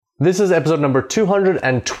This is episode number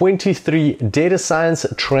 223, Data Science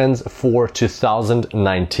Trends for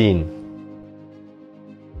 2019.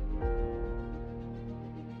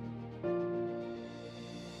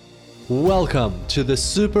 Welcome to the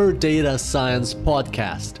Super Data Science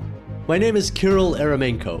Podcast. My name is Kirill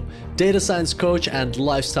Eremenko, data science coach and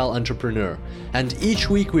lifestyle entrepreneur. And each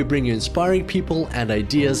week we bring you inspiring people and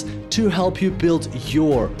ideas to help you build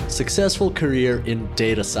your successful career in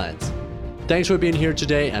data science. Thanks for being here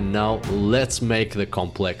today, and now let's make the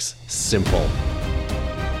complex simple.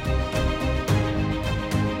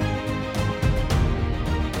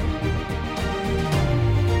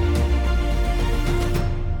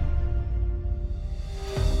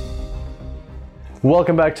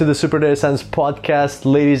 Welcome back to the Super Data Science Podcast,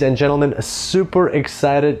 ladies and gentlemen. Super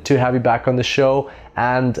excited to have you back on the show,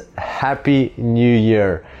 and Happy New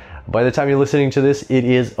Year. By the time you're listening to this, it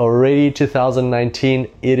is already 2019.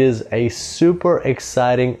 It is a super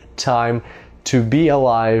exciting time to be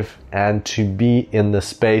alive and to be in the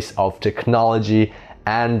space of technology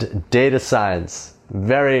and data science.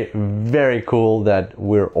 Very, very cool that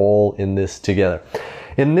we're all in this together.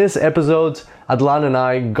 In this episode, Adlan and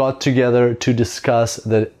I got together to discuss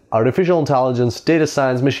the artificial intelligence, data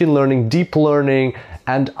science, machine learning, deep learning,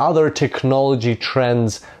 and other technology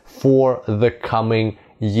trends for the coming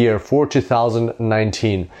year, for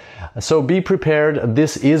 2019. So be prepared.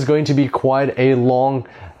 This is going to be quite a long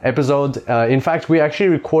episode. In fact, we actually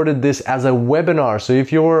recorded this as a webinar. So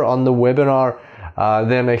if you were on the webinar,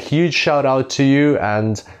 then a huge shout out to you,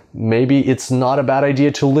 and maybe it's not a bad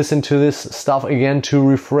idea to listen to this stuff again to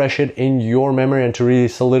refresh it in your memory and to really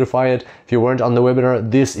solidify it. If you weren't on the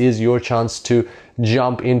webinar, this is your chance to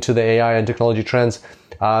jump into the AI and technology trends.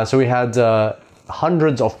 So we had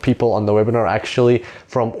hundreds of people on the webinar, actually,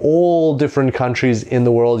 from all different countries in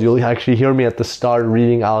the world. You'll actually hear me at the start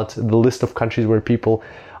reading out the list of countries where people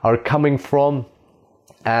are coming from.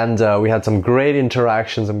 And we had some great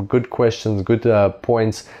interactions, some good questions, good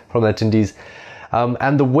points from the attendees.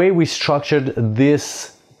 And the way we structured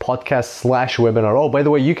this podcast / webinar, oh, by the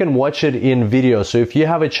way, you can watch it in video. So if you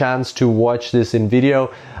have a chance to watch this in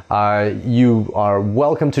video, you are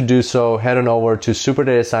welcome to do so. Head on over to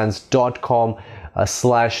superdatascience.com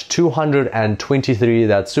 /223.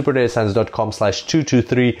 That's superdatascience.com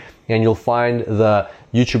 /223. And you'll find the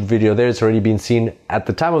YouTube video there. It's already been seen at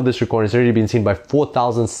the time of this recording. It's already been seen by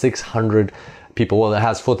 4,600 people. Well, it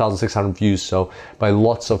has 4,600 views, so by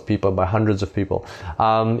lots of people, by hundreds of people.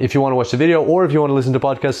 If you want to watch the video, or if you want to listen to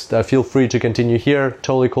podcast, feel free to continue here.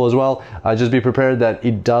 Totally cool as well. Just be prepared that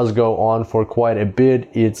it does go on for quite a bit.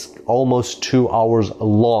 It's almost 2 hours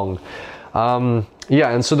long. And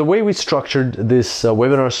so the way we structured this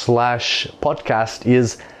webinar / podcast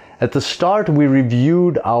is, at the start, we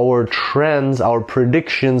reviewed our trends, our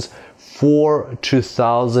predictions for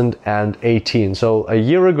 2018. So a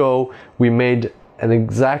year ago, we made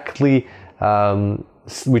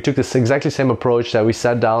we took this exactly same approach, that we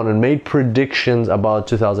sat down and made predictions about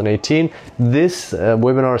 2018. This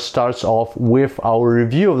webinar starts off with our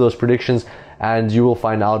review of those predictions, and you will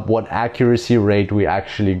find out what accuracy rate we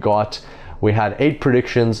actually got. We had 8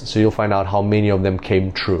 predictions, so you'll find out how many of them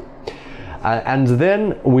came true. And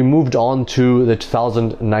then we moved on to the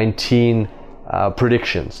 2019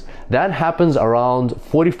 predictions. That happens around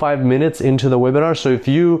 45 minutes into the webinar. So if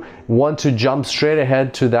you want to jump straight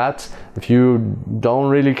ahead to that, if you don't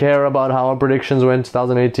really care about how our predictions went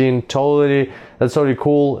 2018, that's totally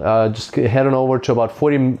cool. Just head on over to about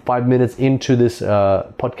 45 minutes into this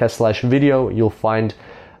podcast / video. You'll find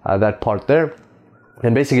that part there.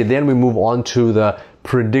 And basically then we move on to the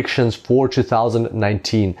predictions for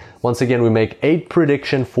 2019. Once again, we make 8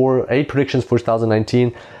 predictions for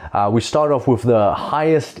 2019. We start off with the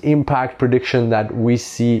highest impact prediction that we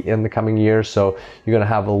see in the coming year. So you're going to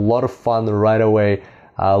have a lot of fun right away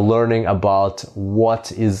learning about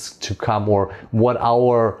what is to come, or what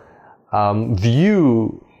our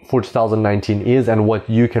view for 2019 is, and what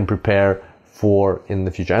you can prepare for in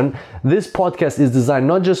the future. And this podcast is designed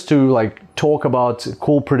not just to talk about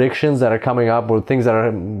cool predictions that are coming up or things that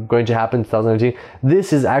are going to happen in 2019.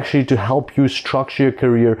 This is actually to help you structure your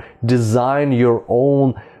career, design your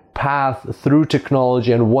own path through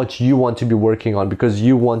technology and what you want to be working on, because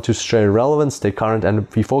you want to stay relevant, stay current, and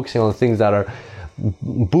be focusing on things that are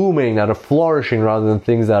booming, that are flourishing, rather than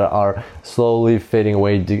things that are slowly fading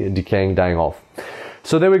away, decaying, dying off.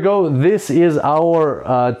 So there we go. This is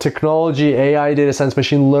our technology, AI, data science,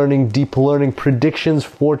 machine learning, deep learning predictions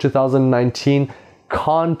for 2019.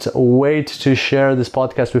 Can't wait to share this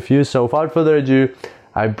podcast with you. So without further ado,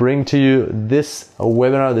 I bring to you this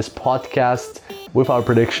webinar, this podcast with our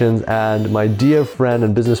predictions and my dear friend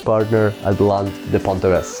and business partner, Adlan de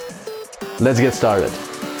Ponteves. Let's get started.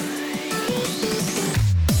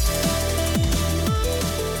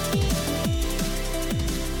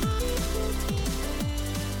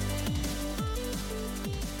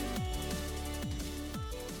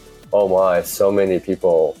 Oh my, so many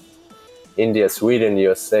people. India, Sweden,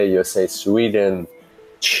 USA, Sweden,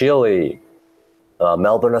 Chile,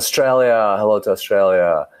 Melbourne, Australia, hello to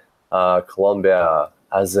Australia, Colombia,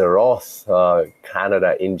 Azeroth,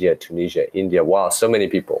 Canada, India, Tunisia, India. Wow, so many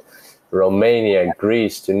people. Romania,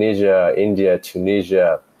 Greece, Tunisia, India,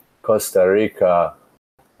 Tunisia, Costa Rica.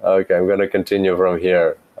 Okay, I'm going to continue from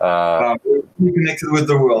here. We're connected with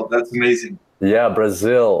the world. That's amazing. Yeah,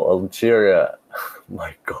 Brazil, Algeria.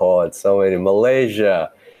 My God, so many.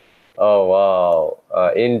 Malaysia. Oh,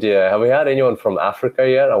 wow. India. Have we had anyone from Africa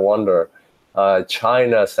yet? I wonder.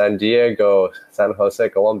 China, San Diego, San Jose,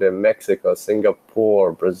 Colombia, Mexico,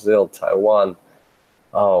 Singapore, Brazil, Taiwan.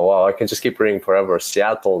 Oh, wow. I can just keep reading forever.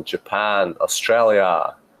 Seattle, Japan,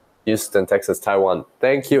 Australia, Houston, Texas, Taiwan.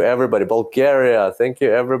 Thank you, everybody. Bulgaria. Thank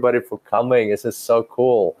you, everybody, for coming. This is so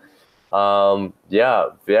cool. Yeah,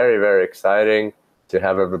 very, very exciting to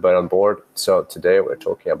have everybody on board. So today we're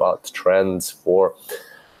talking about trends for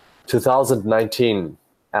 2019.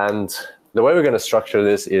 And the way we're going to structure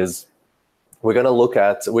this is we're going to look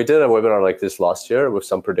at, we did a webinar like this last year with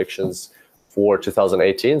some predictions for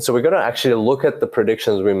 2018. So we're going to actually look at the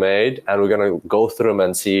predictions we made and we're going to go through them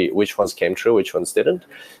and see which ones came true, which ones didn't.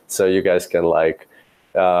 So you guys can like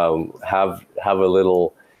have a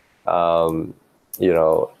little,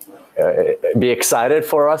 be excited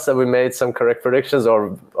for us that we made some correct predictions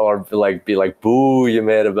or like be like, boo, you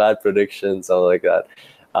made a bad prediction, something like that.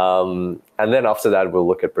 And then after that, we'll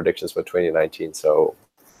look at predictions for 2019. So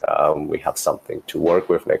we have something to work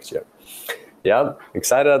with next year. Yeah,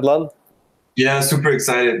 excited, Adlan? Yeah, super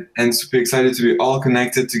excited and super excited to be all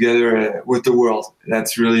connected together with the world.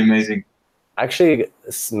 That's really amazing. Actually,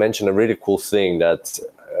 mentioned a really cool thing that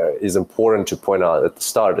is important to point out at the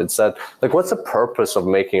start. It's that, like, what's the purpose of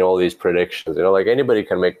making all these predictions? You know, like anybody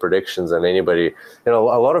can make predictions and anybody, you know,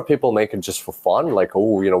 a lot of people make it just for fun. Like,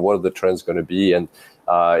 oh, you know, what are the trends going to be? And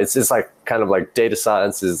it's like kind of like data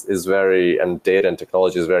science is very, and data and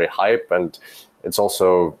technology is very hype. And it's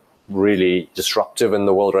also really disruptive in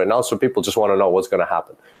the world right now. So people just want to know what's going to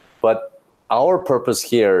happen. But our purpose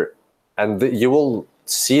here, and you will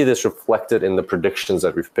see this reflected in the predictions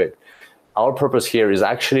that we've picked. Our purpose here is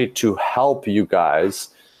actually to help you guys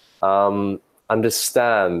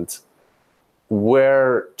understand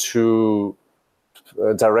where to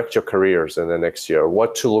direct your careers in the next year,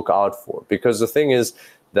 what to look out for. Because the thing is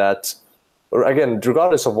that, again,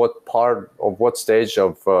 regardless of what part of what stage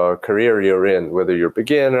of career you're in, whether you're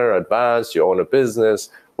beginner, advanced, you own a business,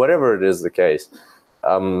 whatever it is the case,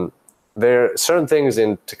 there are certain things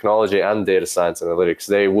in technology and data science analytics,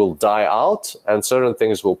 they will die out and certain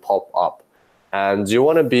things will pop up. And you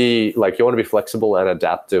want to be flexible and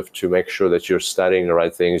adaptive to make sure that you're studying the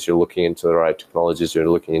right things, you're looking into the right technologies, you're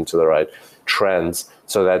looking into the right trends,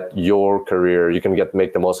 so that your career, you can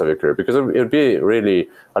make the most of your career. Because it would be really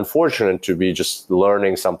unfortunate to be just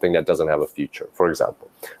learning something that doesn't have a future, for example.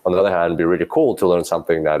 On the other hand, it'd be really cool to learn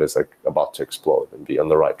something that is like about to explode and be on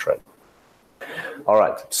the right trend. All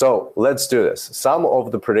right, so let's do this. Some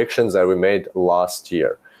of the predictions that we made last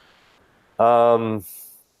year.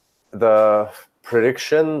 The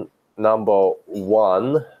prediction number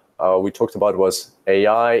one we talked about was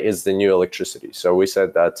AI is the new electricity. So we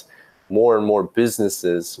said that more and more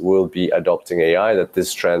businesses will be adopting AI, that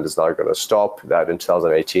this trend is not going to stop, that in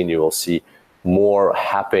 2018 you will see more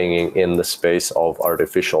happening in the space of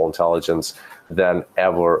artificial intelligence than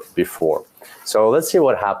ever before. So let's see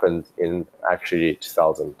what happened in actually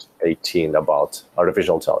 2018 about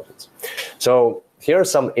artificial intelligence. So here are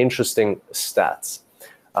some interesting stats.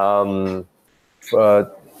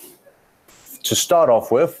 To start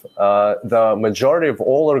off with, the majority of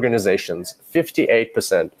all organizations,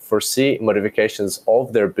 58%, foresee modifications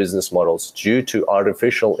of their business models due to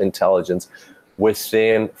artificial intelligence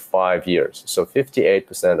within 5 years. So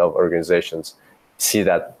 58% of organizations see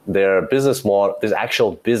that their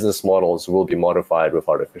actual business models will be modified with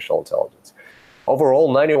artificial intelligence.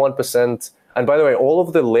 Overall, 91%. And by the way, all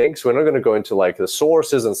of the links, we're not going to go into like the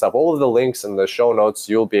sources and stuff. All of the links in the show notes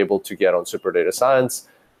you'll be able to get on Super Data Science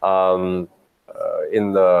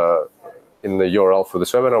in the URL for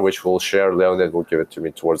this webinar, which we'll share. Leonid will give it to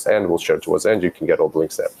me towards the end. We'll share it towards the end. You can get all the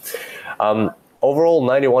links there. overall,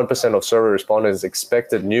 91% of survey respondents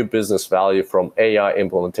expected new business value from AI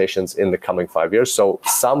implementations in the coming 5 years. So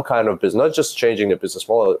some kind of business, not just changing the business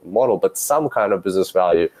model, but some kind of business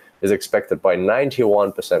value is expected by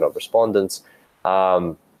 91% of respondents.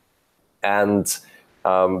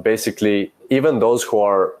 Basically, even those who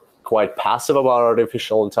are quite passive about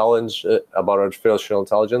artificial intelligence,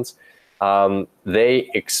 they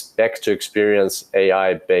expect to experience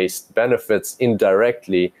AI-based benefits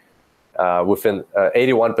indirectly. Within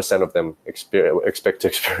 81% of them expect to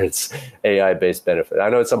experience AI-based benefit. I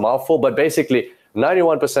know it's a mouthful, but basically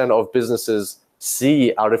 91% of businesses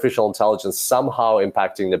see artificial intelligence somehow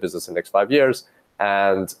impacting their business in the next 5 years,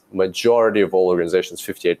 and majority of all organizations,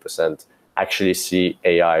 58%, actually see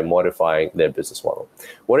AI modifying their business model.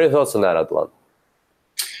 What are your thoughts on that, Adlan?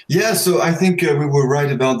 Yeah, so I think we were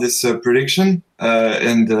right about this prediction,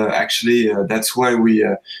 and actually that's why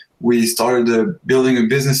we started building a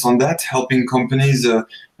business on that, helping companies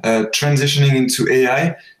transitioning into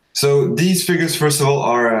AI. So these figures, first of all,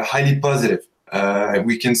 are highly positive.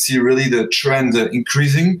 We can see really the trend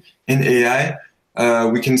increasing in AI.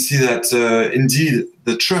 We can see that indeed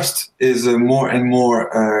the trust is more and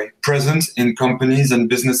more present in companies and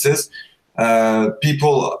businesses.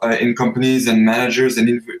 People in companies and managers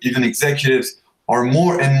and even executives are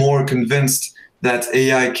more and more convinced that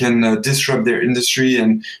AI can disrupt their industry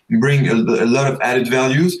and bring a lot of added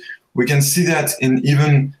values. We can see that in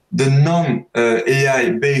even the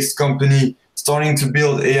non-AI based company starting to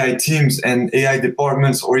build AI teams and AI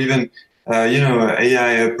departments, or even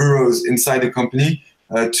AI bureaus inside the company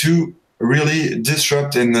to really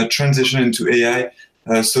disrupt and transition into AI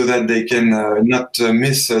so that they can not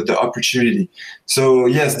miss the opportunity. So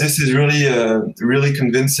yes, this is really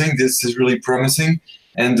convincing. This is really promising,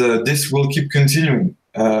 and this will keep continuing.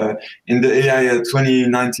 In the AI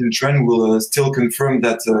 2019 trend, will still confirm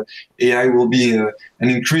that AI will be an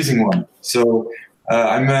increasing one. So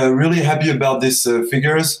I'm really happy about these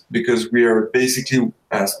figures, because we are basically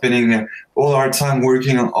spending all our time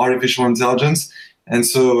working on artificial intelligence. And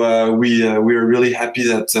so we are really happy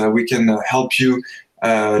that we can help you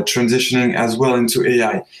transitioning as well into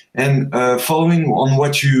AI. And following on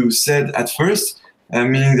what you said at first,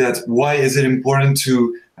 meaning that why is it important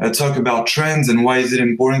to talk about trends and why is it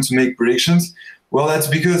important to make predictions? Well, that's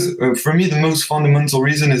because for me, the most fundamental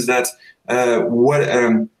reason is that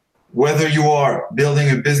whether you are building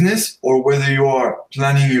a business or whether you are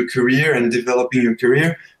planning your career and developing your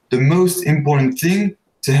career, the most important thing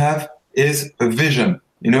to have is a vision,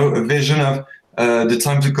 a vision of the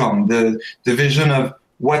time to come, the vision of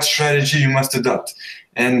what strategy you must adopt.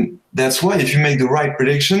 And that's why if you make the right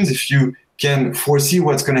predictions, if you can foresee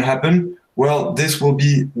what's going to happen, well, this will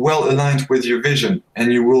be well aligned with your vision,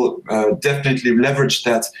 and you will definitely leverage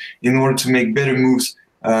that in order to make better moves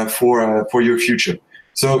for your future.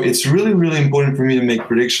 So it's really, really important for me to make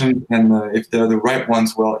predictions, and if they're the right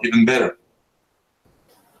ones, well, even better.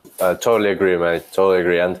 Totally agree, man. Totally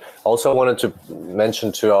agree. And also wanted to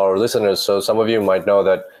mention to our listeners, so some of you might know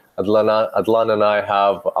that Adlan and I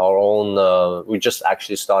have our own, we just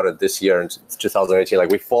actually started this year in 2018, like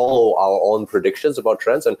we follow our own predictions about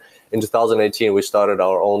trends. And in 2018, we started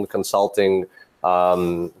our own consulting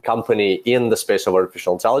company in the space of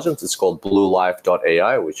artificial intelligence. It's called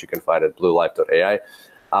bluelife.ai, which you can find at bluelife.ai.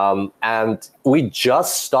 And we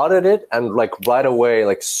just started it, and like right away,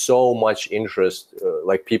 like so much interest,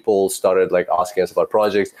 like people started like asking us about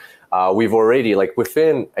projects. We've already, like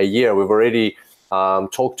within a year, we've already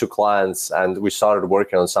talked to clients, and we started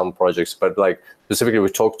working on some projects, but like specifically we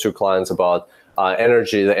talked to clients about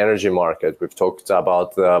the energy market. We've talked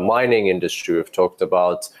about the mining industry. We've talked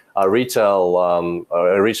about a retail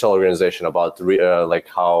organization about like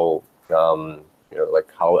how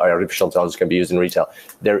artificial intelligence can be used in retail.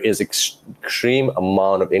 There is extreme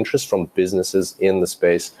amount of interest from businesses in this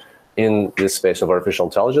space of artificial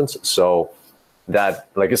intelligence. So that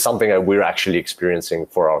like is something that we're actually experiencing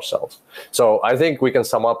for ourselves. So I think we can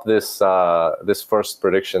sum up this first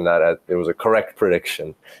prediction that it was a correct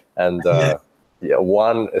prediction, and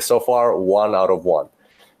one out of one.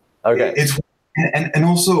 Okay. And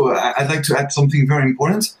also I'd like to add something very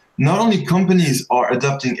important. Not only companies are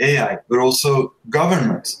adopting AI, but also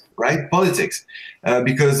governments, right? Politics,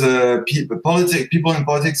 because people in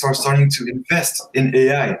politics are starting to invest in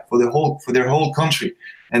AI for their whole country,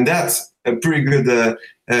 and that's a pretty good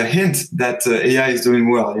hint that AI is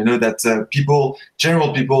doing well. That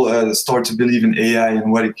general people start to believe in AI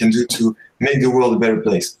and what it can do to make the world a better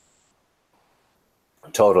place.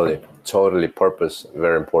 Totally. Purpose,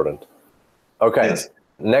 very important. Okay, yes.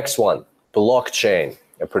 Next one, blockchain.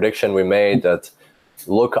 A prediction we made that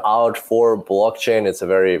look out for blockchain. It's a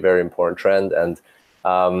very, very important trend. And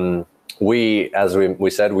as we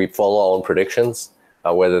said, we follow our own predictions,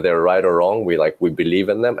 whether they're right or wrong. We believe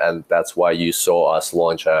in them. And that's why you saw us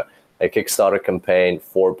launch a Kickstarter campaign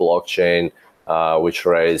for blockchain, which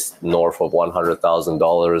raised north of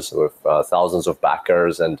 $100,000 with thousands of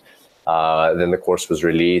backers. And then the course was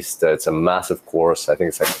released. It's a massive course. I think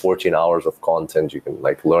it's like 14 hours of content. You can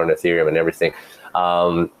like learn Ethereum and everything.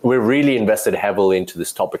 We're really invested heavily into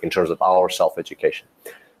this topic in terms of our self-education.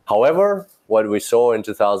 However, what we saw in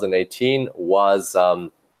 2018 was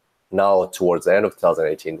now towards the end of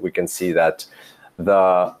 2018, we can see that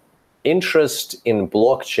the interest in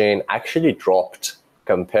blockchain actually dropped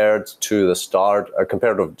compared to the start,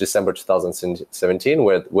 compared to December 2017,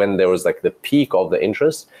 when there was like the peak of the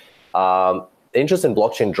interest. Interest in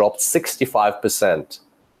blockchain dropped 65%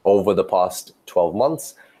 over the past 12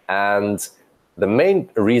 months. And the main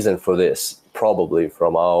reason for this, probably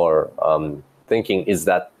from our thinking, is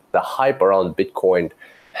that the hype around Bitcoin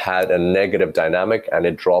had a negative dynamic and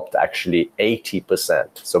it dropped actually 80%.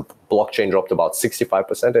 So blockchain dropped about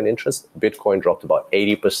 65% in interest. Bitcoin dropped about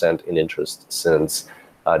 80% in interest since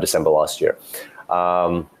December last year.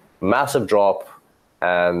 Massive drop.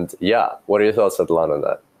 And yeah, what are your thoughts, Adlan, on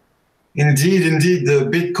that? Indeed. The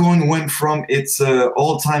Bitcoin went from its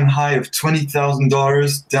all-time high of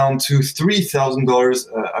 $20,000 down to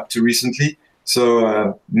 $3,000 up to recently.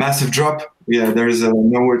 So massive drop. Yeah, there's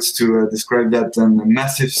no words to describe that. A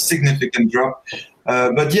massive, significant drop.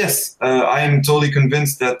 But yes, I am totally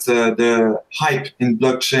convinced that the hype in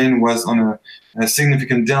blockchain was on a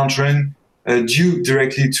significant downtrend due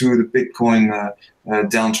directly to the Bitcoin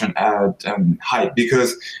downtrend hype,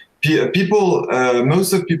 because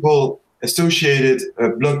most of people associated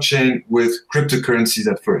blockchain with cryptocurrencies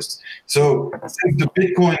at first. So since the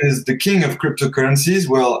Bitcoin is the king of cryptocurrencies,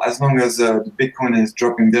 well, as long as the Bitcoin is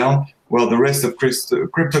dropping down, well, the rest of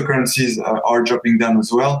cryptocurrencies are dropping down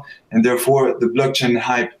as well, and therefore the blockchain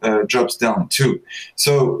hype drops down too.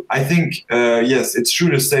 So I think, yes, it's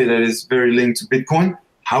true to say that it's very linked to Bitcoin.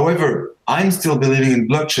 However, I'm still believing in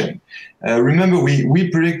blockchain. Remember,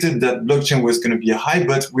 we predicted that blockchain was going to be a hype,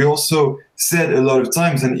 but we also said a lot of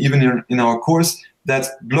times, and even in our course, that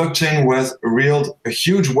blockchain was a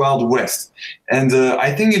huge Wild West. And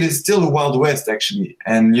I think it is still a Wild West, actually.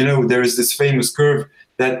 And, there is this famous curve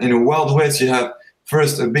that in a Wild West, you have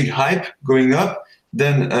first a big hype going up,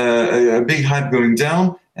 then a big hype going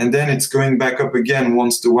down, and then it's going back up again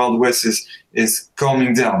once the Wild West is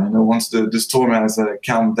calming down, once the storm has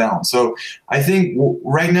calmed down. So I think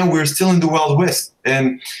right now we're still in the Wild West.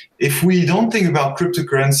 And if we don't think about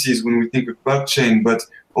cryptocurrencies when we think of blockchain, but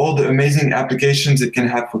all the amazing applications it can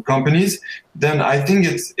have for companies, then I think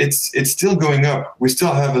it's still going up. We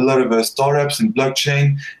still have a lot of startups in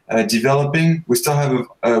blockchain developing. We still have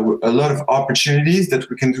a lot of opportunities that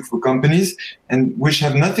we can do for companies, and which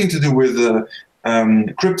have nothing to do with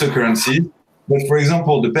cryptocurrencies. But for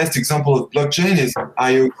example, the best example of blockchain is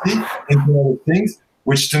IoT, Internet of Things,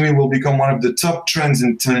 which to me will become one of the top trends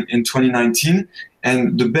in 2019.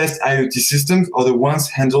 And the best IoT systems are the ones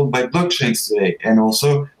handled by blockchains today, and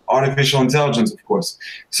also artificial intelligence, of course.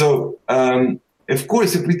 So, of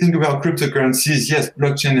course, if we think about cryptocurrencies, yes,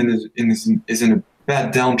 blockchain is in a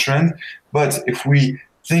bad downtrend. But if we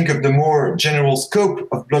think of the more general scope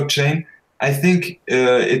of blockchain, I think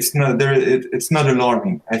it's not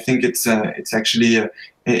alarming. I think it's actually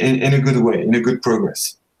in a good way, in a good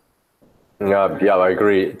progress. Yeah, I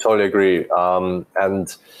agree. Totally agree.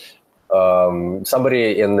 And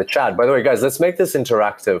somebody in the chat, by the way, guys, let's make this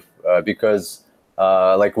interactive because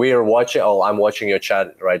like we are watching, I'm watching your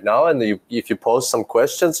chat right now. And if you post some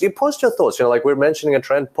questions, you post your thoughts, like we're mentioning a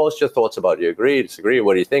trend, post your thoughts about it. You agree, disagree,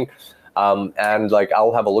 what do you think? And like,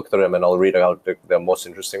 I'll have a look through them and I'll read out the most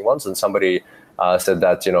interesting ones. And somebody said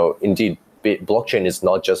that, indeed, blockchain is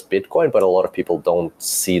not just Bitcoin, but a lot of people don't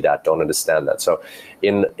see that, don't understand that. So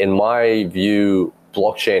in my view,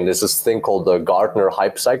 blockchain, there's this thing called the Gartner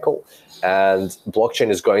hype cycle. And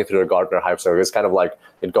blockchain is going through a Gartner hype cycle. It's kind of like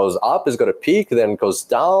it goes up, it's got a peak, then it goes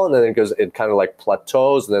down, and then it kind of like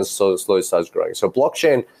plateaus, and then slowly starts growing. So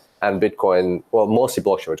blockchain and Bitcoin, well, mostly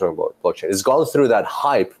blockchain, we're talking about blockchain, it's gone through that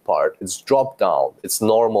hype part. It's dropped down. It's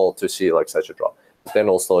normal to see like such a drop. Then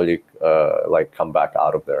it'll slowly like come back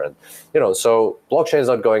out of there. And, so blockchain is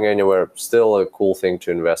not going anywhere. Still a cool thing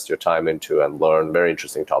to invest your time into and learn. Very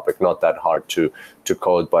interesting topic. Not that hard to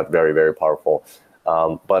code, but very, very powerful.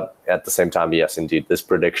 But at the same time, yes, indeed, this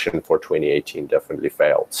prediction for 2018 definitely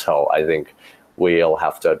failed. So I think we'll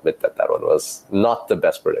have to admit that one was not the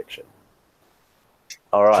best prediction.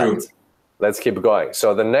 All right. True. let's keep going.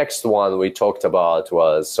 So the next one we talked about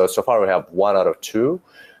was, so far we have 1 out of 2.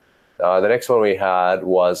 The next one we had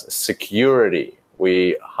was security.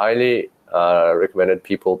 We highly recommended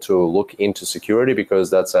people to look into security because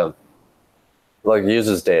that's like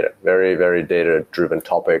uses data, very, very data-driven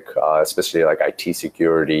topic, especially like IT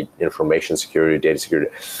security, information security, data security.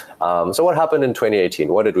 So what happened in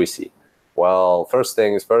 2018? What did we see? Well, first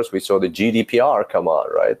things first, we saw the GDPR come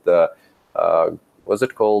out, right? The what's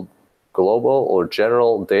it called? Global or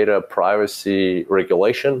General Data Privacy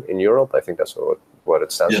Regulation in Europe. I think that's what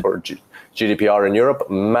it stands for. GDPR in Europe,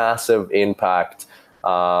 massive impact.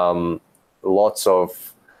 Lots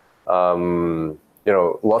of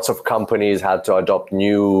lots of companies had to adopt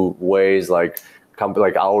new ways, like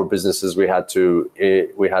our businesses. We had to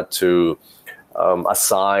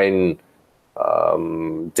assign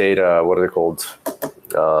data. What are they called?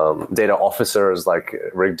 Data officers, like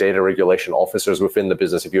data regulation officers within the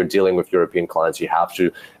business. If you're dealing with European clients, you have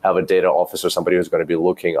to have a data officer, somebody who's going to be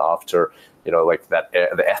looking after, like that,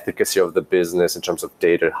 the efficacy of the business in terms of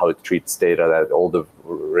data, how it treats data, that all the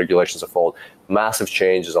regulations are followed. Massive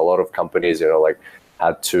changes. A lot of companies,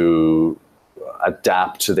 had to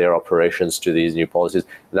adapt to their operations to these new policies.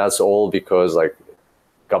 And that's all because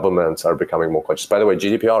governments are becoming more conscious. By the way,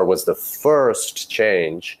 GDPR was the first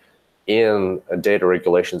change in data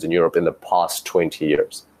regulations in Europe in the past 20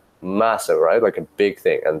 years. Massive, right? Like a big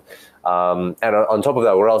thing. And on top of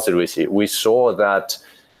that, what else did we see? We saw that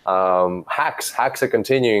hacks are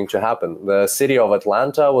continuing to happen. The city of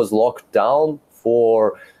Atlanta was locked down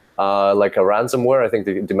for a ransomware. I think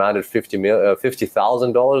they demanded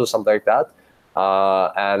 $50,000 or something like that.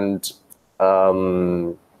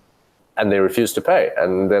 And they refused to pay.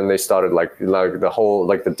 And then they started the whole,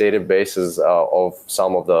 the databases of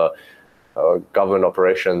some of the government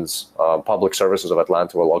operations, public services of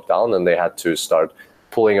Atlanta were locked down, and they had to start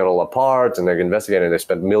pulling it all apart and investigating. They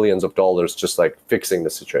spent millions of dollars just fixing the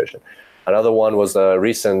situation. Another one was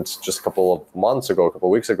just a couple of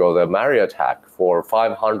weeks ago, the Marriott hack. For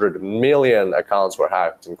 500 million accounts were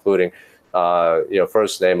hacked, including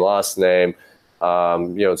first name, last name,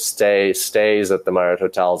 stays at the Marriott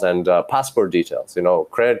hotels, and passport details,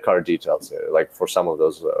 credit card details, for some of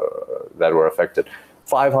those that were affected.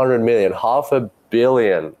 500 million, $500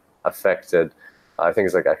 million affected. I think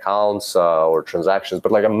it's accounts or transactions,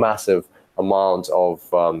 but a massive amount of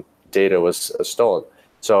data was stolen.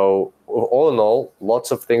 So all in all,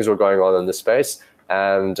 lots of things were going on in this space.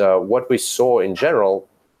 And what we saw in general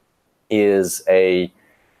is a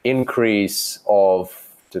increase of,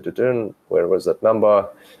 where was that number?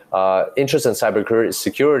 Interest in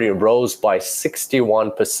cybersecurity rose by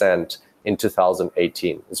 61% in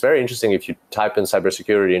 2018. It's very interesting. If you type in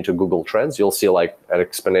cybersecurity into Google Trends, you'll see an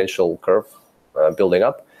exponential curve building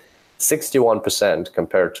up, 61%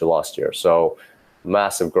 compared to last year. So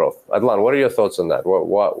massive growth. Adlan, what are your thoughts on that?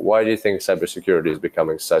 Why do you think cybersecurity is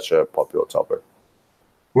becoming such a popular topic?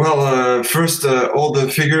 Well, first, all the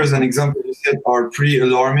figures and examples you said are pretty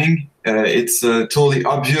alarming. It's totally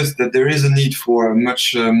obvious that there is a need for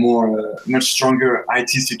much stronger IT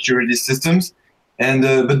security systems. And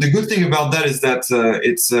but the good thing about that is that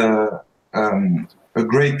it's a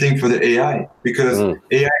great thing for the AI, because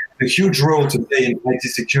AI has a huge role to play in IT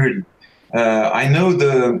security. I know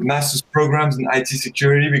the master's programs in IT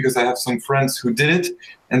security because I have some friends who did it,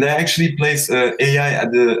 and they actually place AI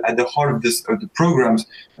at the heart of the programs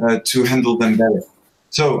to handle them better.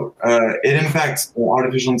 So it impacts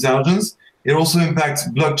artificial intelligence. It also impacts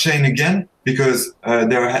blockchain again, because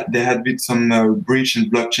there had been some breach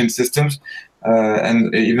in blockchain systems,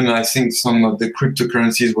 and even I think some of the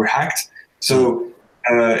cryptocurrencies were hacked. So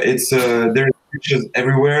there are breaches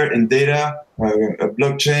everywhere in data,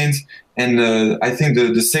 blockchains. And I think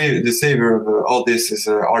the savior of all this is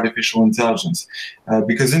artificial intelligence,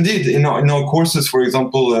 because indeed in our courses, for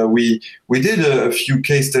example, we did a few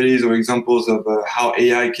case studies or examples of how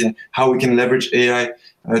we can leverage AI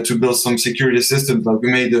to build some security systems. Like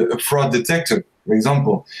we made a fraud detector, for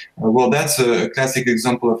example. Well, that's a classic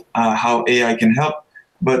example of how AI can help.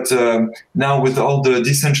 But now with all the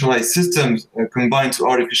decentralized systems combined to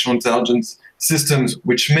artificial intelligence systems,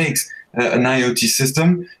 which makes an IoT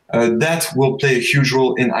system, that will play a huge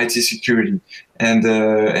role in IT security. And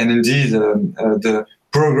indeed, the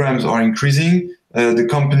programs are increasing. The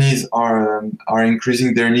companies are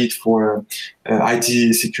increasing their need for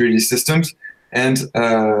IT security systems, and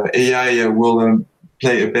AI will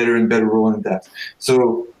play a better and better role in that.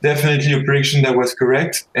 So definitely a prediction that was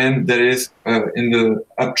correct, and that is in the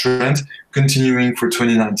uptrend continuing for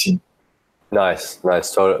 2019. Nice.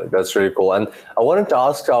 So that's really cool. And I wanted to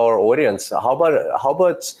ask our audience, how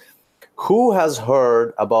about who has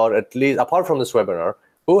heard about, at least apart from this webinar,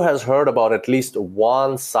 who has heard about at least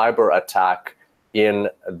one cyber attack in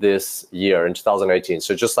this year, in 2018?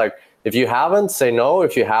 So just like, if you haven't, say no.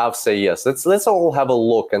 If you have, say yes. Let's all have a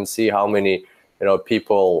look and see how many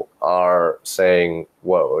people are saying,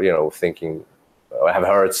 well, thinking, have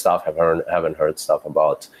heard stuff, haven't heard stuff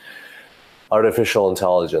about artificial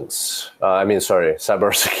intelligence.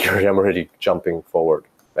 Cybersecurity. I'm already jumping far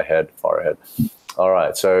ahead. All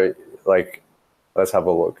right, so let's have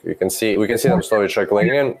a look. We can see them slowly trickling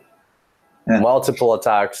in. Yeah. Multiple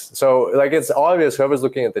attacks. So it's obvious. Whoever's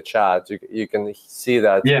looking at the chat, you can see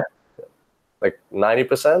that. Yeah.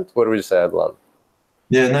 90%. What do we say, Adlan?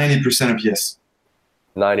 Yeah, 90% of yes.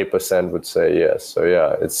 90% would say yes. So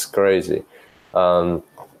yeah, it's crazy. Yeah.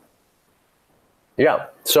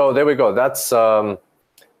 So there we go. That's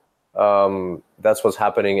what's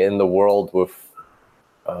happening in the world with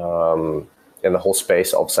in the whole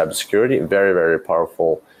space of cybersecurity. Very, very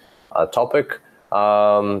powerful topic.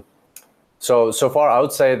 So far, I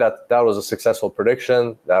would say that was a successful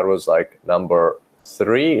prediction. That was number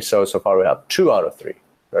 3. So far we have 2 out of 3.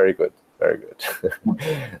 Very good. Very good.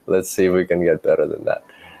 Let's see if we can get better than that.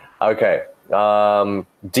 Okay.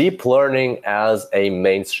 Deep learning as a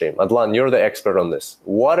mainstream. Adlan, you're the expert on this.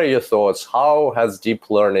 What are your thoughts? How has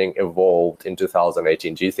deep learning evolved in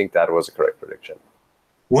 2018? Do you think that was a correct prediction?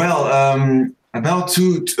 Well, about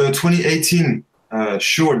 2018,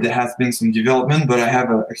 sure, there has been some development, but I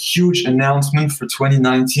have a huge announcement for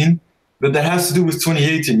 2019. But that has to do with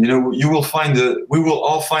 2018. We will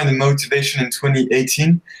all find the motivation in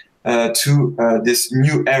 2018 to this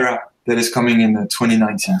new era that is coming in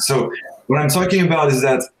 2019. So what I'm talking about is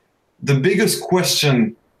that the biggest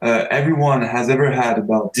question everyone has ever had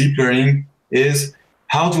about deep learning is,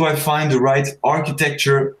 how do I find the right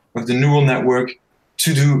architecture of the neural network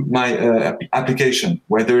to do my application,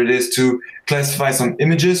 whether it is to classify some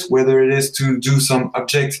images, whether it is to do some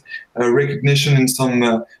object recognition in some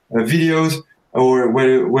videos, or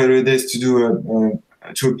whether it is to do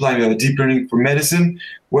to apply deep learning for medicine.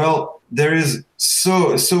 Well, there is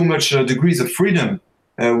so much degrees of freedom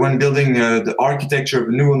when building the architecture of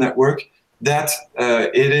a neural network that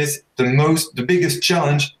it is the biggest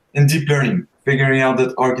challenge in deep learning, figuring out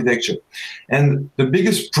that architecture. And the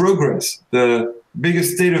biggest progress, the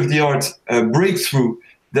biggest state-of-the-art breakthrough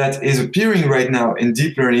that is appearing right now in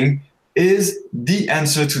deep learning is the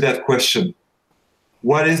answer to that question.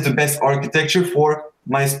 What is the best architecture for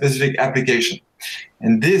my specific application?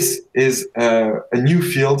 And this is a new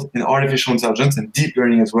field in artificial intelligence and deep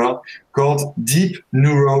learning as well, called deep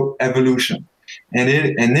neuroevolution. And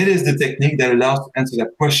it is the technique that allows to answer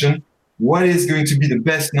that question: what is going to be the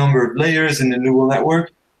best number of layers in the neural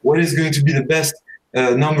network? What is going to be the best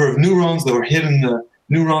number of neurons or hidden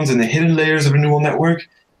neurons in the hidden layers of a neural network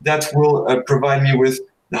that will provide me with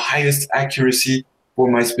the highest accuracy for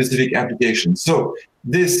my specific application? So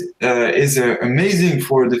this is amazing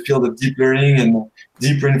for the field of deep learning and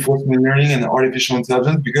deep reinforcement learning and artificial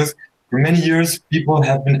intelligence, because for many years people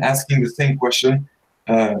have been asking the same question: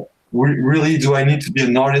 really, do I need to be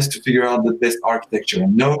an artist to figure out the best architecture?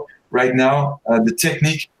 And no, right now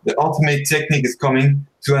the ultimate technique is coming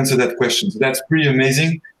to answer that question. So that's pretty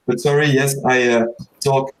amazing. But sorry, yes, I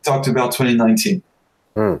talked about 2019.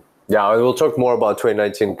 Yeah, we'll talk more about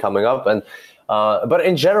 2019 coming up. And but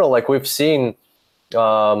in general, we've seen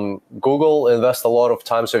Google invest a lot of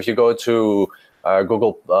time. So if you go to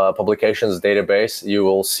Google publications database, you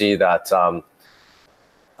will see that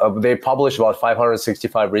they published about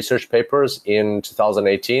 565 research papers in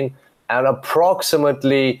 2018, and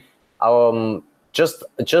approximately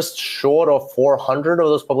just short of 400 of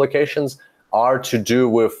those publications are to do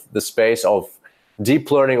with the space of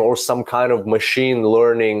deep learning or some kind of machine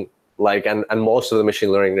learning. And most of the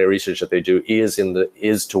machine learning research that they do is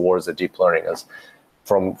towards the deep learning, as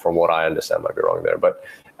from what I understand. Might be wrong there, but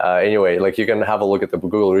anyway, you can have a look at the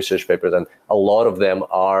Google research papers, and a lot of them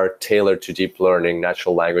are tailored to deep learning,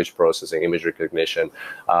 natural language processing, image recognition.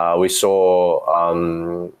 We saw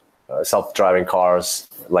self-driving cars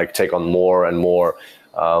take on more and more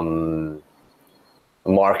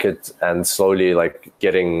market, and slowly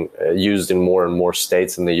getting used in more and more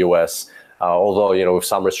states in the US. Although, with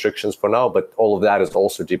some restrictions for now, but all of that is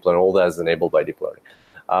also deep learning. All that is enabled by deep learning.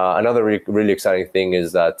 Another really exciting thing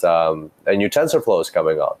is that a new TensorFlow is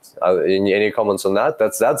coming out. Any comments on that?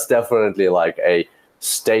 That's definitely a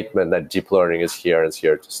statement that deep learning is here and it's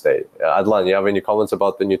here to stay. Adlan, you have any comments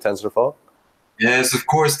about the new TensorFlow? Yes, of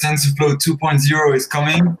course, TensorFlow 2.0 is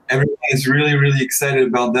coming. Everyone is really, really excited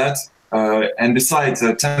about that. And besides,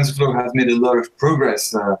 TensorFlow has made a lot of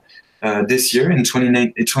progress this year in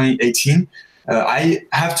 2018. I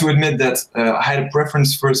have to admit that I had a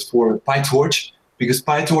preference first for PyTorch, because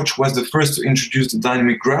PyTorch was the first to introduce the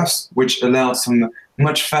dynamic graphs, which allowed some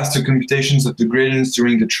much faster computations of the gradients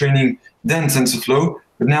during the training than TensorFlow.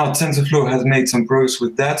 But now TensorFlow has made some progress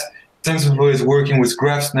with that. TensorFlow is working with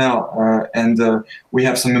graphs now, and we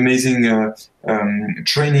have some amazing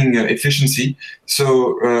training efficiency.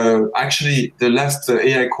 So actually, the last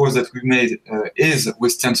AI course that we made is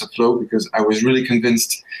with TensorFlow, because I was really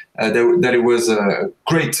convinced that it was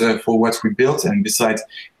great for what we built. And besides,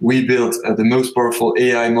 we built the most powerful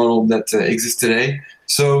AI model that exists today.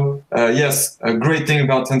 So yes, a great thing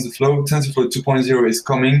about TensorFlow. TensorFlow 2.0 is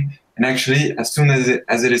coming. And actually, as soon as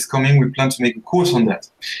it is coming, we plan to make a course on that.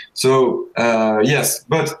 So yes,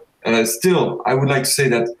 but still, I would like to say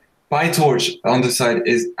that PyTorch on the side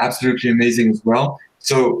is absolutely amazing as well.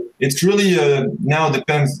 So it's really now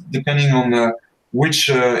depending on which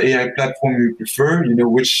AI platform you prefer,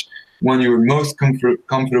 which one you're most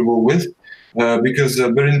comfortable with. But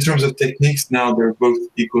in terms of techniques, now they're both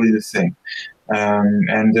equally the same.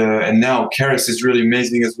 And now Keras is really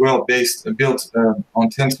amazing as well, built on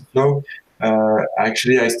TensorFlow.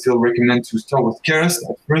 Actually, I still recommend to start with Keras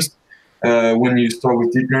at first when you start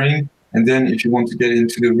with deep learning, and then if you want to get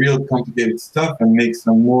into the real complicated stuff and make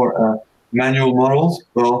some more manual models,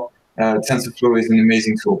 well, TensorFlow is an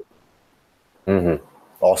amazing tool. Mm-hmm.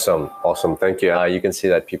 Awesome. Thank you. You can see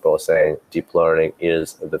that people are saying deep learning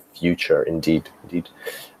is the future. Indeed. Yeah.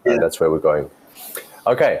 That's where we're going.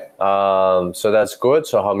 Okay, so that's good.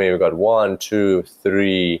 So how many we got? 1, 2,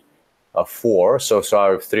 3, 4. So I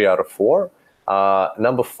have 3 out of 4.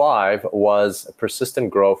 Number 5 was persistent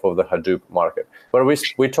growth of the Hadoop market. Where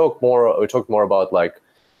we talk more about like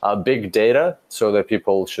big data, so that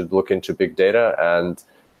people should look into big data and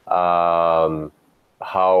how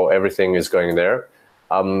everything is going there.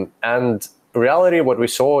 And reality, what we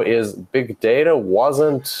saw is big data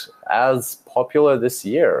wasn't as popular this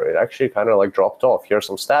year. It actually kind of like dropped off. Here are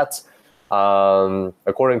some stats.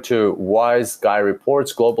 According to Wise Guy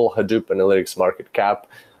Reports, global Hadoop analytics market cap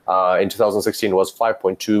in 2016 was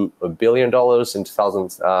 $5.2 billion.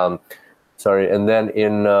 And then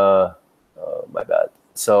in my bad.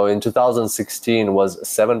 So in 2016 was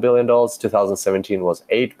 $7 billion. 2017 was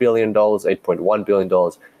 $8 billion, $8.1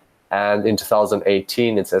 billion. And in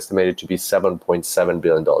 2018, it's estimated to be $7.7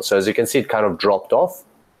 billion. So as you can see, it kind of dropped off.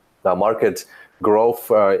 Now, market growth,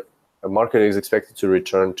 market is expected to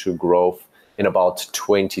return to growth in about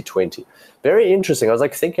 2020. Very interesting. I was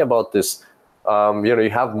like thinking about this. You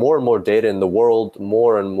have more and more data in the world.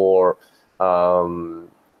 More and more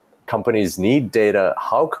companies need data.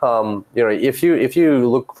 How come? If you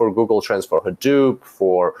look for Google Trends for Hadoop,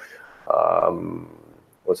 for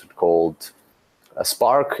what's it called?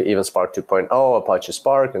 Spark, even Spark 2.0, Apache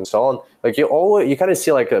Spark, and so on. Like you kind of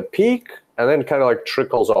see like a peak, and then kind of like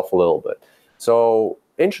trickles off a little bit. So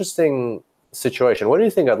interesting situation. What do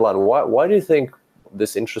you think, Adlan? Why do you think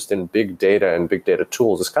this interest in big data and big data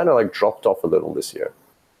tools is kind of like dropped off a little this year?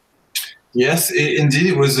 Yes, indeed,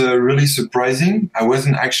 it was really surprising. I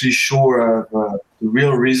wasn't actually sure of the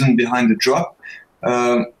real reason behind the drop,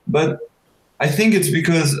 but I think it's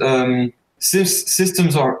because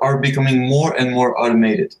systems are becoming more and more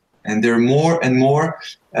automated, and there are more and more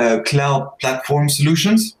cloud platform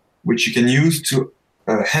solutions which you can use to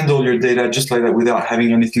handle your data just like that without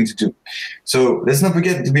having anything to do. So let's not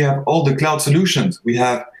forget that we have all the cloud solutions. We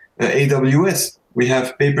have AWS, we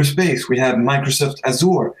have Paperspace, we have Microsoft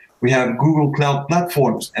Azure, we have Google Cloud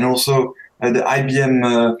Platforms, and also the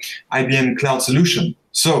IBM Cloud Solution.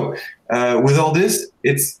 So with all this,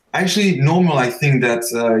 it's actually normal, I think, that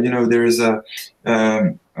there is a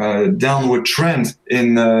downward trend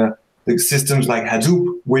in the systems like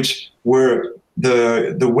Hadoop, which were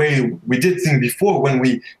the way we did things before when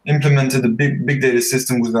we implemented the big data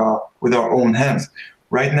system with our own hands.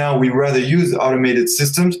 Right now, we rather use automated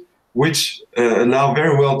systems which allow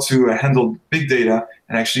very well to handle big data,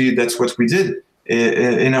 and actually that's what we did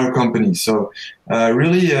in our company. So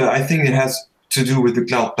really, I think it has to do with the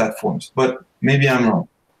cloud platforms, but maybe I'm wrong.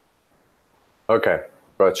 Okay,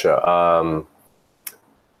 gotcha.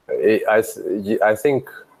 I think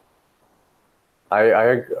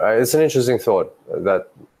it's an interesting thought that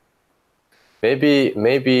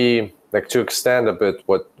maybe like to extend a bit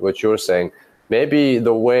what you're saying, maybe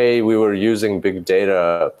the way we were using big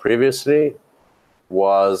data previously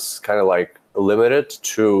was kind of like limited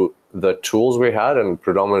to the tools we had, and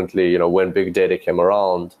predominantly, when big data came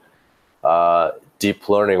around, deep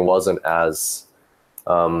learning wasn't as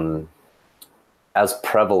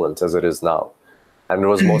prevalent as it is now. And it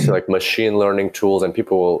was mostly like machine learning tools, and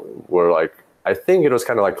people were like, I think it was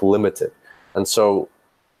kind of like limited. And so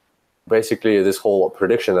basically this whole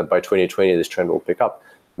prediction that by 2020 this trend will pick up.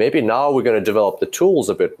 Maybe now we're going to develop the tools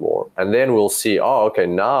a bit more, and then we'll see, oh, okay,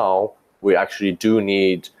 now we actually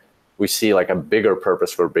we see like a bigger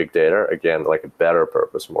purpose for big data, again, like a better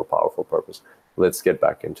purpose, more powerful purpose. Let's get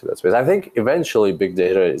back into that space. I think eventually big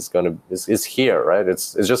data is here, right?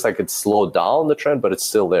 It's just like it's slowed down the trend, but it's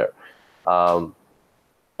still there.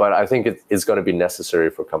 But I think it's going to be necessary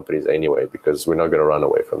for companies anyway, because we're not going to run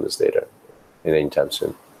away from this data anytime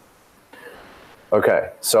soon. Okay,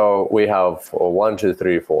 so we have 1, 2,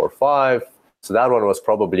 3, 4, 5. So that one was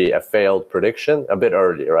probably a failed prediction, a bit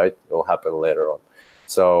early, right? It will happen later on.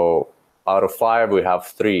 So out of 5, we have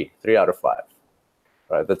 3 out of 5.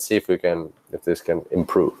 All right, let's see if this can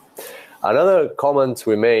improve. Another comment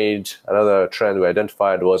we made, another trend we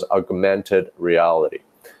identified was augmented reality.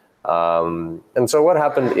 And so what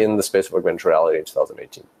happened in the space of augmented reality in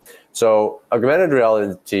 2018? So augmented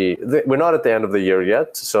reality, we're not at the end of the year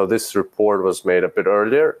yet. So this report was made a bit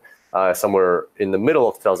earlier, somewhere in the middle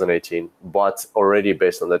of 2018, but already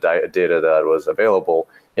based on the data that was available,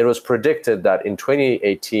 it was predicted that in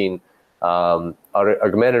 2018,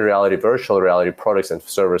 augmented reality, virtual reality products and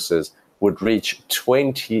services would reach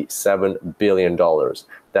 $27 billion.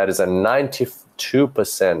 That is a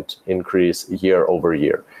 92% increase year over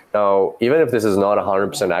year. Now, even if this is not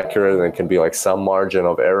 100% accurate, and it can be like some margin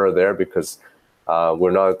of error there because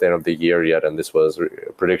we're not at the end of the year yet, and this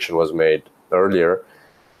prediction was made earlier.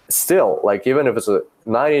 Still, like even if it's a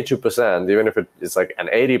 92%, even if it's like an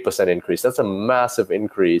 80% increase, that's a massive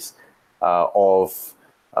increase of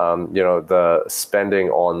the spending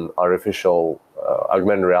on artificial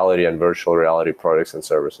augmented reality and virtual reality products and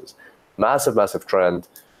services. Massive trend.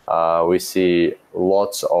 We see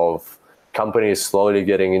lots of companies slowly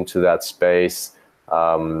getting into that space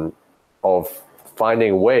of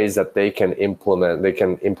finding ways that they can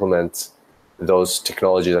implement those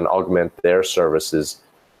technologies and augment their services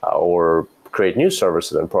or create new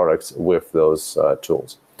services and products with those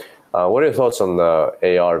tools. What are your thoughts on the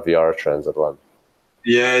AR, VR trends, Adlan?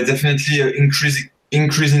 Yeah, definitely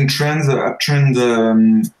increasing trends, uptrend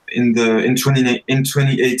in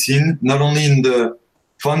 2018. Not only in the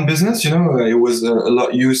fun business, it was a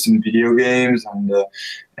lot used in video games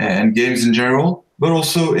and games in general, but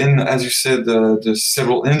also in, as you said, the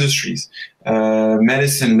several industries.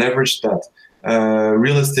 Medicine leveraged that.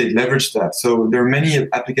 Real estate leveraged that. So there are many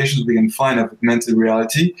applications we can find of augmented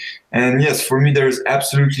reality. And yes, for me, there's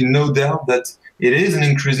absolutely no doubt that it is an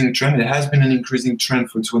increasing trend. It has been an increasing trend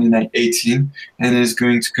for 2018, and it is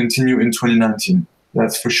going to continue in 2019.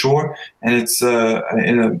 That's for sure. And it's,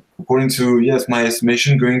 according to, my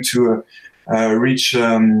estimation, going to reach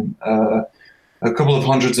a couple of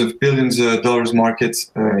hundreds of billions of dollars market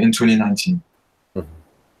in 2019. Mm-hmm.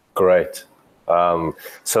 Great.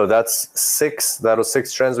 So that's 6. That was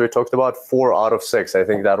 6 trends we talked about. 4 out of 6. I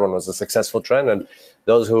think that one was a successful trend. And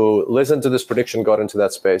those who listened to this prediction got into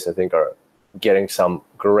that space, I think, are getting some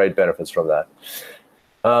great benefits from that.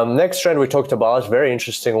 Next trend we talked about, very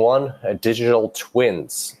interesting one, digital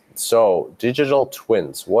twins. So digital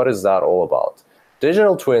twins, what is that all about?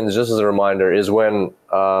 Digital twins, just as a reminder, is when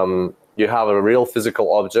you have a real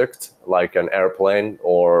physical object, like an airplane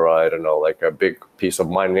or, I don't know, like a big piece of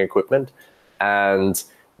mining equipment. And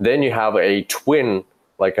then you have a twin,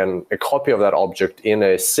 like a copy of that object in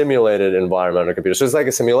a simulated environment on a computer. So it's like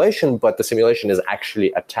a simulation, but the simulation is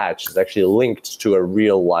actually attached. It's actually linked to a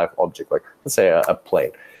real life object, like let's say a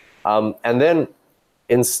plane. And then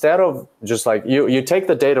instead of just like you take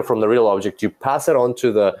the data from the real object, you pass it on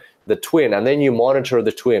to the twin, and then you monitor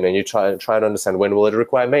the twin and you try to understand when will it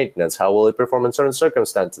require maintenance, how will it perform in certain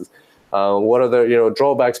circumstances. What are the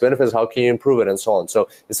drawbacks, benefits, how can you improve it, and so on. So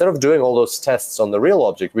instead of doing all those tests on the real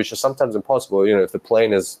object, which is sometimes impossible, if the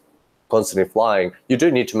plane is constantly flying, you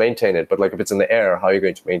do need to maintain it. But like if it's in the air, how are you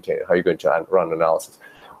going to maintain it? How are you going to run analysis?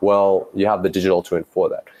 Well, you have the digital twin for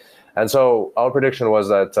that. And so our prediction was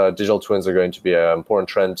that digital twins are going to be an important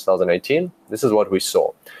trend in 2018. This is what we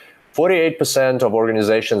saw. 48% of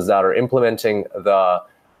organizations that are implementing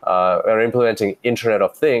Internet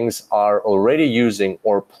of Things are already using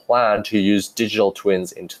or plan to use digital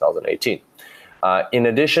twins in 2018. In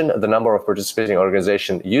addition, the number of participating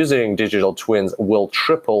organizations using digital twins will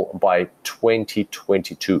triple by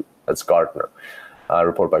 2022. That's Gartner,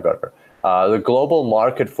 report by Gartner. The global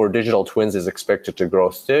market for digital twins is expected to grow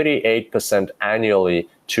 38% annually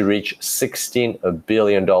to reach $16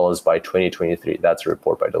 billion by 2023. That's a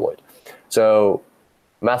report by Deloitte. So,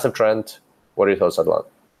 massive trend. What are your thoughts, Adlan?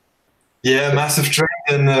 Yeah, massive trend,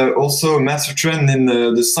 and also a massive trend in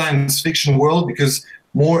the science fiction world, because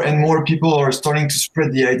more and more people are starting to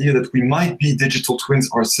spread the idea that we might be digital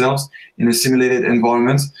twins ourselves in a simulated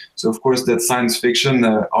environment. So of course that's science fiction.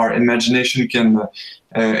 Our imagination can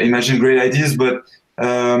imagine great ideas, but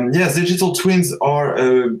yes, digital twins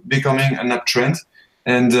are becoming an uptrend.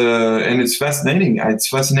 And it's fascinating. It's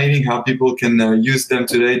fascinating how people can use them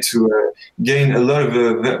today to gain a lot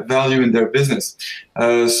of value in their business.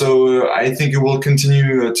 So I think it will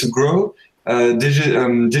continue to grow.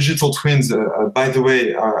 Digital twins, by the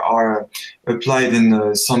way, are applied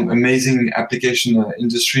in some amazing application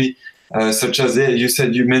industry, such as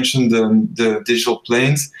you mentioned the digital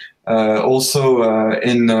planes. Also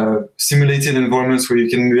in simulated environments where you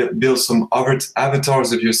can build some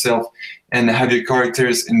avatars of yourself and have your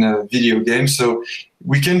characters in a video game. So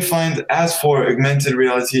we can find, as for augmented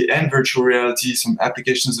reality and virtual reality, some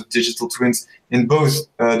applications of digital twins in both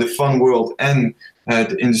the fun world and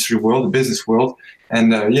the industry world, the business world.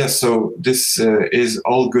 And yes, so this is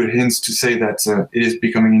all good hints to say that it is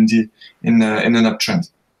becoming indeed in an uptrend.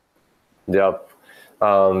 Yeah.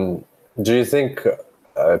 Do you think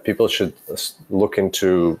people should look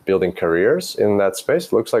into building careers in that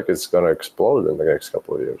space? Looks like it's going to explode in the next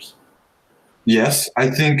couple of years. Yes, I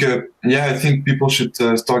think I think people should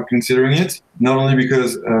start considering it, not only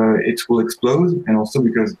because it will explode, and also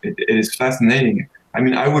because it is fascinating. I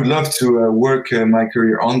mean, I would love to work my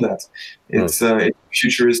career on that. It's a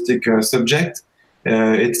futuristic subject.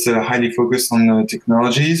 It's highly focused on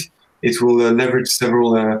technologies. It will leverage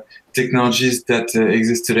several technologies that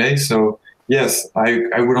exist today. So yes,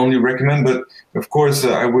 I would only recommend, but of course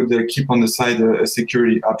I would keep on the side a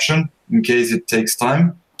security option in case it takes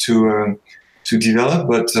time to develop.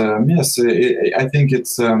 But yes, I think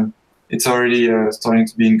it's already starting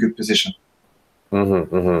to be in good position.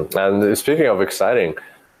 Mm-hmm, mm-hmm. And speaking of exciting,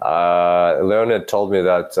 Leonid told me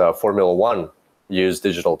that Formula One use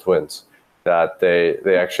digital twins. That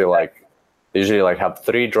they actually usually have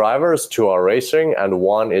 3 drivers, 2 are racing, and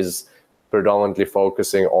 1 is predominantly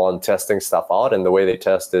focusing on testing stuff out. And the way they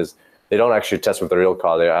test is they don't actually test with the real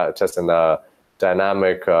car. They test in the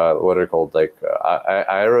dynamic, what are called,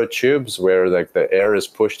 aero tubes, where the air is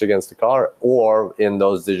pushed against the car, or in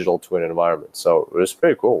those digital twin environments. So it's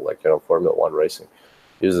pretty cool. Formula One racing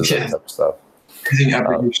uses that type of stuff. Using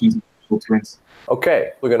applications of digital twins.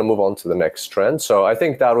 Okay, we're going to move on to the next trend. So I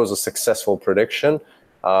think that was a successful prediction.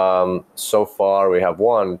 So far, we have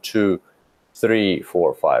 1, 2, 3,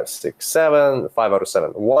 4, 5, 6, 7, 5 out of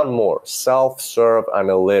 7. One more, self-serve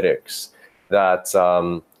analytics. That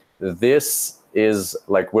this is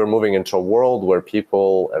we're moving into a world where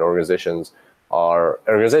people and organizations are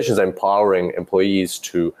empowering employees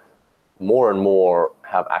to more and more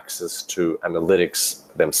have access to analytics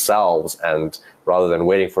themselves, and rather than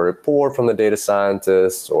waiting for a report from the data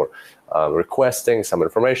scientists or requesting some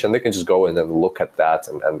information, they can just go in and look at that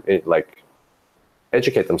and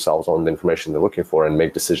educate themselves on the information they're looking for and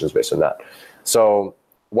make decisions based on that. So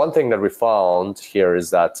one thing that we found here is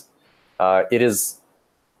that it is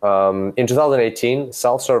in 2018,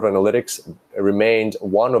 self-serve analytics remained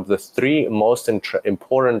one of the 3 most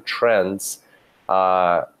important trends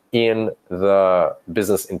in the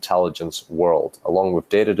business intelligence world, along with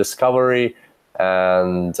data discovery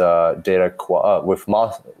and with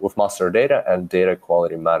master data and data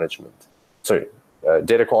quality management.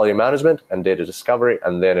 Data quality management and data discovery,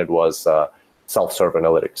 and then it was self-serve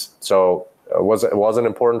analytics. So it was an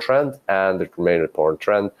important trend, and it remained an important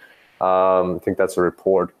trend. I think that's a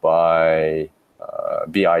report by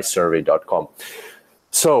bisurvey.com.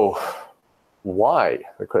 So why?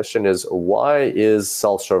 The question is, why is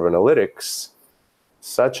self-serve analytics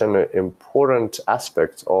such an important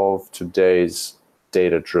aspect of today's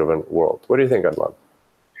data-driven world? What do you think, Adlan?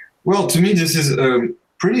 Well, to me, this is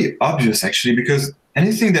pretty obvious, actually, because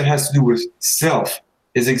anything that has to do with self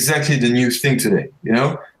is exactly the new thing today.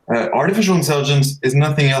 Artificial intelligence is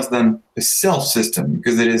nothing else than a self system,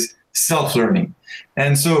 because it is self-learning.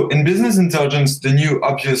 And so in business intelligence, the new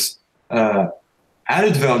obvious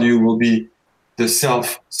added value will be the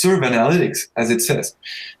self-serve analytics, as it says.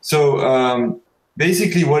 So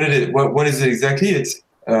basically what is it exactly? It's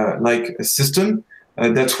like a system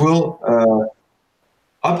that will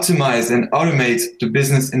optimize and automate the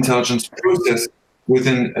business intelligence process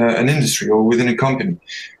within an industry or within a company.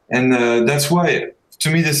 And that's why, to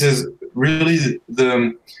me, this is really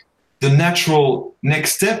the natural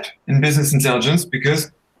next step in business intelligence,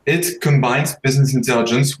 because it combines business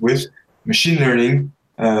intelligence with machine learning,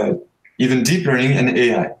 even deep learning, and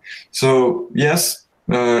AI. So yes,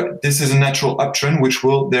 this is a natural uptrend, which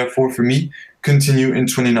will therefore, for me, continue in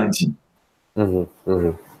 2019. Mm-hmm,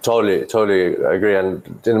 mm-hmm. Totally agree. And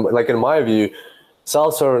in my view,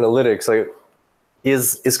 self-serve analytics,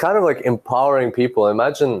 is kind of like empowering people.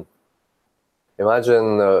 Imagine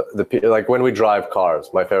like when we drive cars,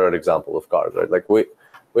 my favorite example of cars, right? Like we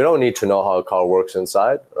don't need to know how a car works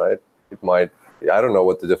inside, right? It might, I don't know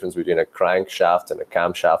what the difference between a crankshaft and a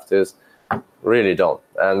camshaft is. Really don't.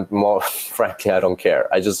 And more frankly, I don't care.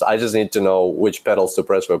 I just need to know which pedals to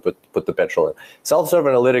press where put the petrol in. Self-serve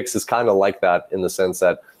analytics is kind of like that in the sense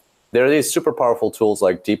that there are these super powerful tools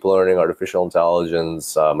like deep learning, artificial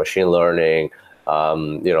intelligence, machine learning,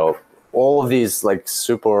 all of these like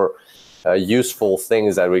super useful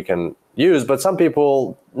things that we can use. But some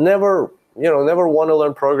people never want to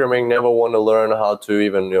learn programming, never want to learn how to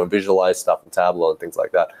even visualize stuff in Tableau and things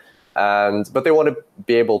like that. But they want to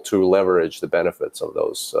be able to leverage the benefits of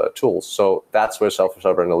those tools. So that's where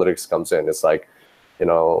self-serve analytics comes in. It's like,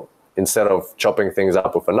 instead of chopping things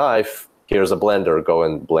up with a knife, here's a blender, go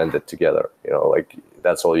and blend it together. Like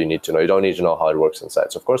that's all you need to know. You don't need to know how it works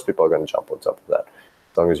inside. So of course people are going to jump on top of that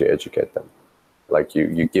as long as you educate them. Like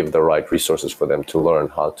you give the right resources for them to learn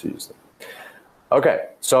how to use them. Okay,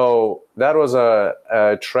 so that was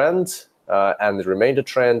a trend. And it remained a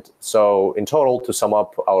trend. So in total, to sum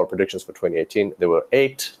up our predictions for 2018, there were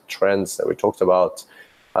 8 trends that we talked about.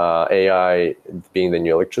 AI being the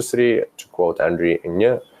new electricity, to quote Andrew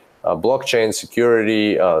Ng, blockchain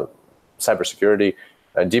security, cybersecurity,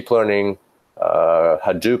 deep learning,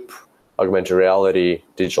 Hadoop, augmented reality,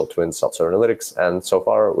 digital twins, self-serve analytics. And so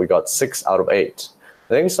far, we got 6 out of 8.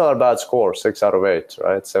 I think it's not a bad score, 6 out of 8,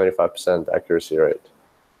 right? 75% accuracy rate.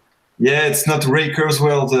 Yeah, it's not Ray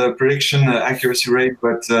Kurzweil's prediction accuracy rate,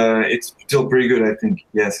 but it's still pretty good, I think.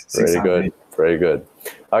 Yes, Very good.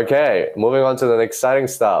 Okay, moving on to the exciting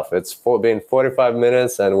stuff. It's been 45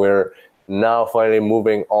 minutes, and we're now finally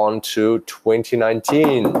moving on to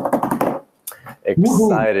 2019.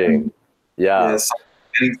 Exciting. Woo-hoo. Yeah. Yes,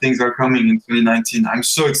 exciting things are coming in 2019. I'm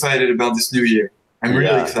so excited about this new year. I'm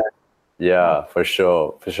really excited. Yeah, for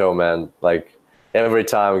sure, man. Like every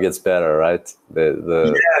time it gets better, right?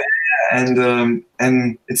 Yeah.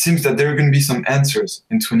 And it seems that there are going to be some answers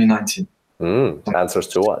in 2019. Answers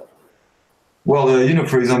to what? Well,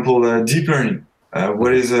 for example, deep learning.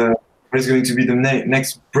 What is going to be the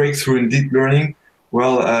next breakthrough in deep learning?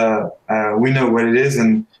 Well, we know what it is,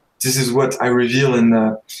 and this is what I reveal in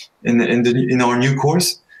our new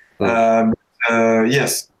course.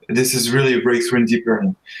 Yes, this is really a breakthrough in deep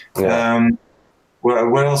learning. Yeah.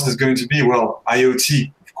 What else is going to be? Well,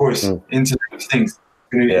 IoT, of course, Internet of Things.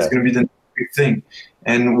 It's going to be the big thing.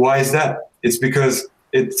 And why is that? It's because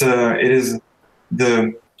it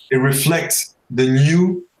reflects the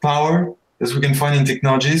new power that we can find in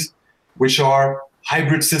technologies, which are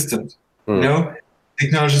hybrid systems.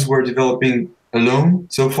 Technologies we're developing alone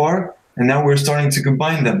so far, and now we're starting to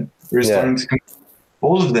combine them. We're starting to combine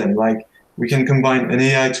all of them. Like we can combine an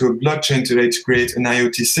AI to a blockchain today to create an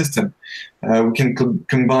IoT system. We can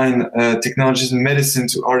combine technologies in medicine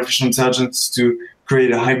to artificial intelligence to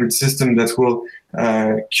create a hybrid system that will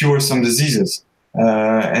cure some diseases.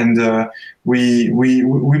 We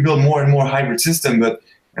build more and more hybrid systems, but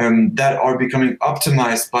that are becoming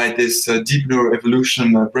optimized by this deep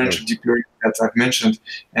neuroevolution branch of deep learning that I've mentioned,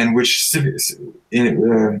 and which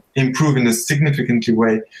improve in a significantly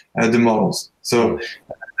way the models. So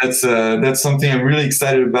that's something I'm really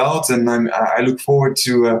excited about, and I look forward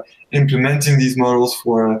to implementing these models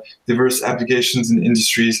for diverse applications and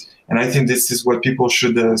industries. And I think this is what people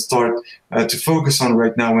should start to focus on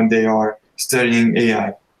right now when they are studying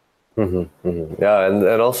AI. Yeah,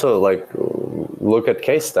 and also like look at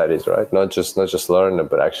case studies, right? Not just learn them,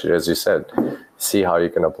 but actually, as you said, see how you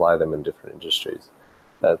can apply them in different industries.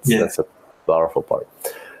 That's a powerful part.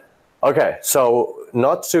 Okay, so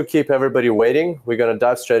not to keep everybody waiting, we're going to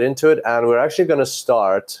dive straight into it, and we're actually going to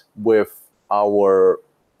start with our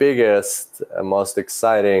biggest and most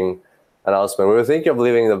exciting announcement. We were thinking of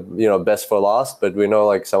leaving the best for last, but we know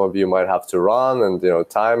like some of you might have to run and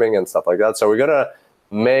timing and stuff like that. So we're going to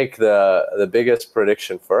make the biggest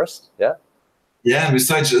prediction first. Yeah. Yeah. And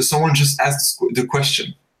besides, someone just asked the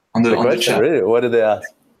question on the chat. Really? What did they ask?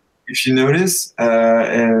 If you notice,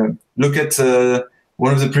 look at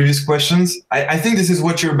one of the previous questions. I think this is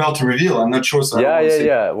what you're about to reveal. I'm not sure. So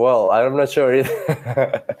yeah. Well, I'm not sure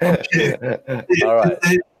either. All right.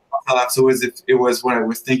 So it was what I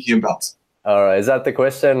was thinking about. All right. Is that the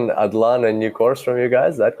question, Adlan, a new course from you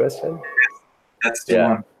guys? That question? That's the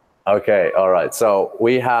one. Okay. All right. So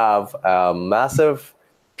we have a massive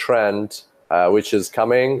trend which is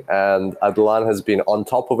coming, and Adlan has been on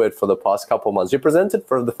top of it for the past couple of months. You presented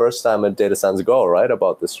for the first time at Data Science Go, right,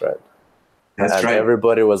 about this trend? That's right.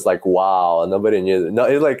 Everybody was like, "Wow!" Nobody knew.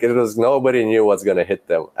 Nobody knew what's going to hit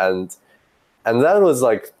them, and that was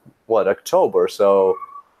like what, October? So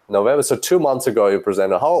November. So 2 months ago you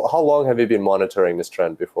presented. How long have you been monitoring this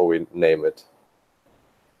trend before we name it?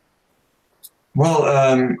 Well,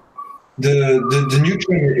 the new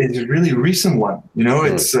trend is a really recent one. You know,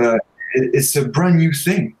 it's a brand new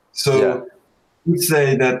thing. So Yeah. I would say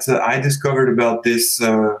that I discovered about this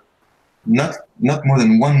not more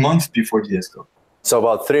than 1 month before DSCO. So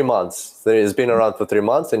about 3 months. It's been around for 3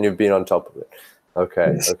 months, and you've been on top of it. Okay.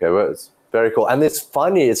 Yes. Okay. Well, it's very cool, and it's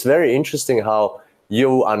funny. It's very interesting how you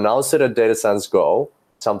announced it at Data Science Go,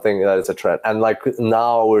 something that is a trend, and like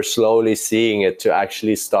now we're slowly seeing it to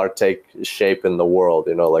actually start take shape in the world.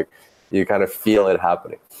 You know, like you kind of feel it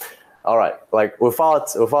happening. All right. Like without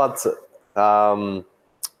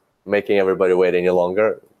making everybody wait any longer,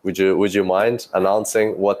 would you mind announcing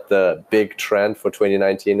what the big trend for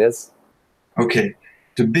 2019 is? Okay,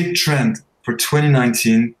 the big trend for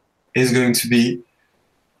 2019 is going to be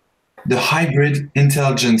the hybrid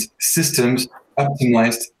intelligent systems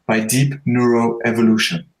optimized by deep neural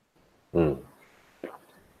evolution.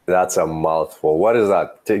 That's a mouthful. What is that?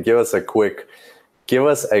 Give us a quick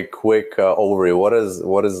overview.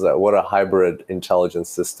 What a hybrid intelligence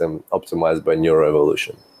system optimized by neural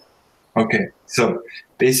evolution? Okay, so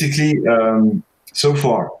basically, so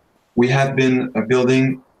far we have been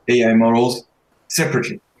building AI models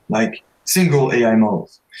separately, like single AI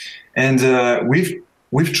models, and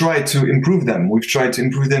we've tried to improve them. We've tried to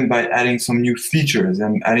improve them by adding some new features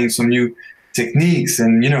and adding some new techniques,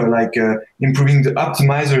 and improving the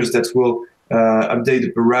optimizers that will update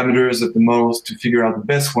the parameters of the models to figure out the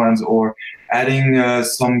best ones, or adding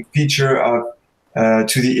some feature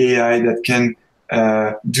to the AI that can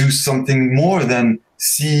do something more than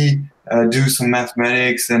see, do some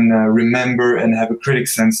mathematics and remember and have a critic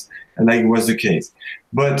sense, like was the case.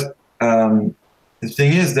 But the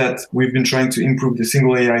thing is that we've been trying to improve the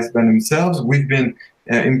single AIs by themselves. We've been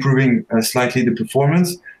improving slightly the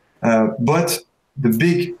performance, but the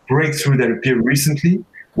big breakthrough that appeared recently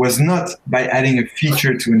was not by adding a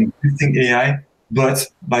feature to an existing AI, but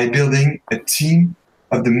by building a team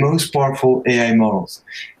of the most powerful AI models.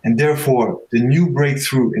 And therefore, the new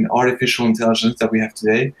breakthrough in artificial intelligence that we have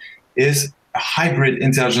today is a hybrid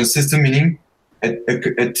intelligence system, meaning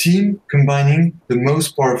a team combining the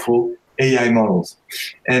most powerful AI models.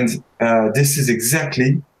 And this is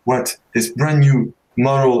exactly what this brand new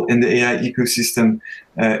model in the AI ecosystem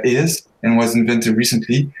is and was invented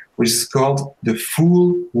recently, which is called the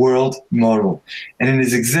full world model. And it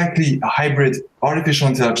is exactly a hybrid artificial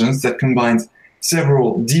intelligence that combines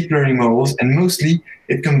several deep learning models, and mostly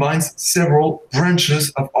it combines several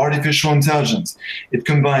branches of artificial intelligence. It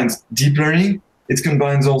combines deep learning, it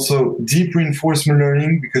combines also deep reinforcement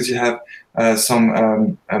learning, because you have some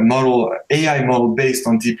AI model based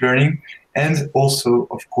on deep learning, and also,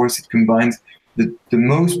 of course, it combines the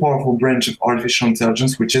most powerful branch of artificial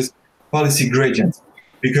intelligence, which is policy gradient.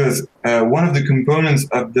 Because one of the components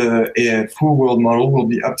of the full world model will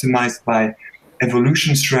be optimized by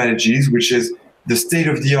evolution strategies, which is the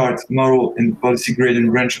state-of-the-art model in the policy gradient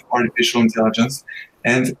branch of artificial intelligence,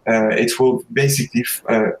 and it will basically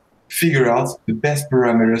figure out the best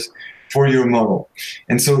parameters for your model.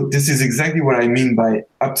 And so this is exactly what I mean by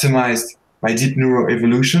optimized by deep neural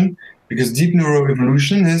evolution, because deep neural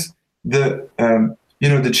evolution is the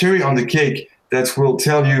cherry on the cake that will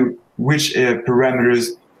tell you which parameters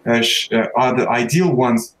are the ideal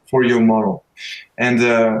ones for your model. And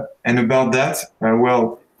about that,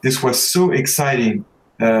 this was so exciting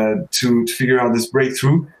to figure out this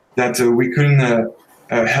breakthrough that we couldn't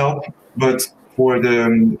help but for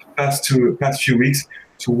the past few weeks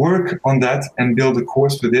to work on that and build a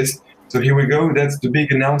course for this. So here we go. That's the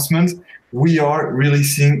big announcement. We are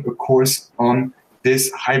releasing a course on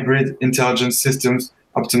this hybrid intelligence systems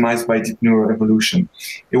optimized by deep neural evolution.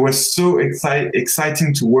 It was so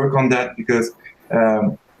exciting to work on that, because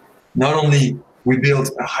not only we built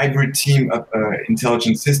a hybrid team of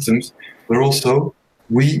intelligent systems, but also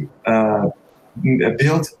we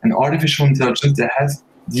built an artificial intelligence that has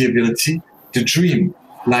the ability to dream.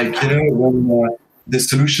 Like, when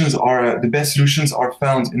the best solutions are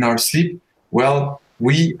found in our sleep, well,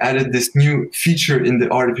 we added this new feature in the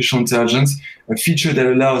artificial intelligence, a feature that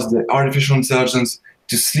allows the artificial intelligence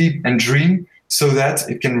to sleep and dream, so that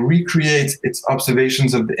it can recreate its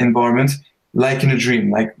observations of the environment like in a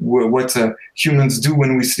dream, like what humans do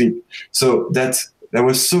when we sleep. So that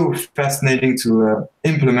was so fascinating to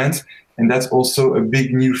implement, and that's also a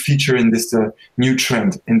big new feature in this new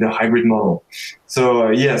trend in the hybrid model. So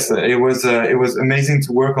yes, it was amazing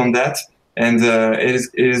to work on that, and it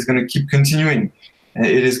is going to keep continuing.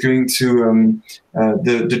 It is going to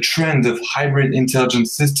the trend of hybrid intelligent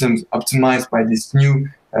systems optimized by this new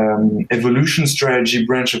evolution strategy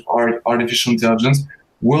branch of artificial intelligence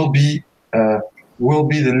will be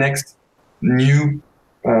the next new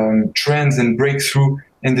trends and breakthrough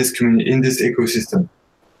in this community, in this ecosystem.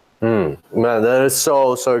 Man, that is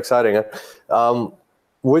so exciting.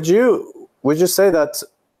 Would you say that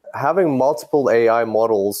having multiple AI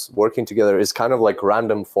models working together is kind of like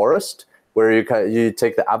random forest, where you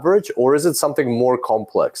take the average, or is it something more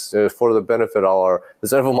complex for the benefit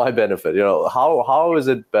instead of my benefit? How is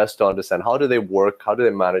it best to understand? How do they work? How do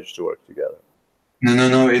they manage to work together?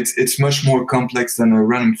 No. It's much more complex than a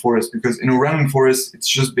random forest, because in a random forest, it's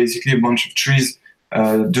just basically a bunch of trees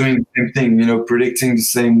doing the same thing, predicting the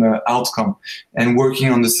same outcome and working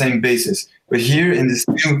on the same basis. But here in this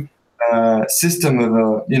new system of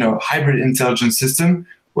a hybrid intelligence system,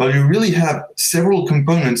 well, you really have several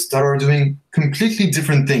components that are doing completely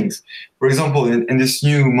different things. For example, in this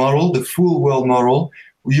new model, the full world model,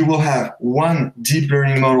 you will have one deep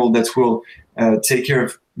learning model that will take care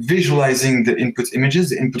of visualizing the input images,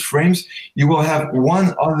 the input frames. You will have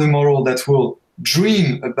one other model that will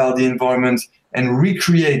dream about the environment and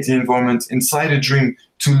recreate the environment inside a dream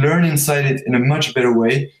to learn inside it in a much better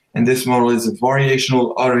way. And this model is a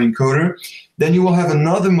variational autoencoder. Then you will have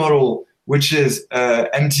another model, which is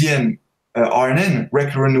MTN, RNN,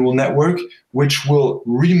 recurrent neural network, which will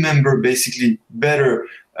remember basically better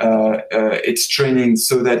its training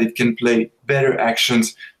so that it can play better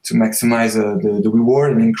actions to maximize the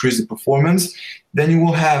reward and increase the performance. Then you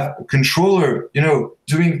will have a controller,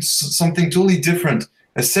 doing something totally different,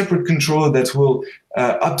 a separate controller that will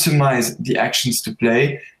optimize the actions to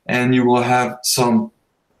play. And you will have some,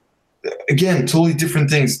 again, totally different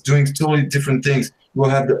things, doing totally different things. You will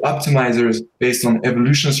have the optimizers based on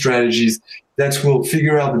evolution strategies that will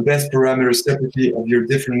figure out the best parameters separately of your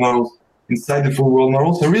different models inside the full world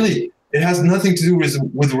model. So really, it has nothing to do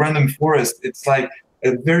with random forest. It's like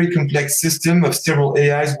a very complex system of several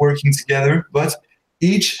AIs working together, but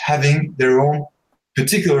each having their own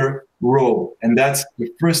particular role. And that's the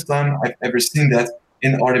first time I've ever seen that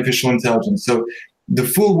in artificial intelligence. So the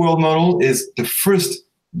full world model is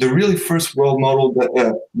the really first world model,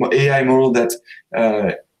 that AI model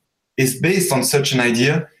that is based on such an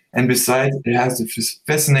idea. And besides, it has the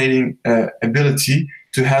fascinating ability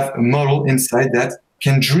to have a model inside that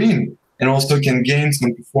can dream and also can gain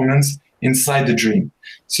some performance inside the dream.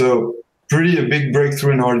 So pretty a big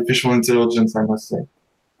breakthrough in artificial intelligence, I must say.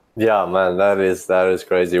 Yeah, man, that is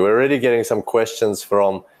crazy. We're already getting some questions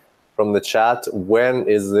from the chat. When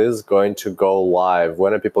is this going to go live?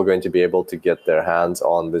 When are people going to be able to get their hands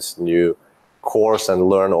on this new course and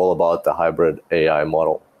learn all about the hybrid AI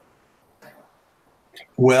model?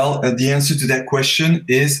 Well, the answer to that question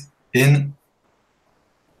is in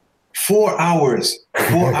 4 hours.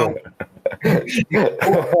 4 hours.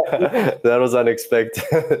 That was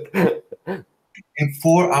unexpected. In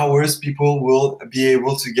 4 hours, people will be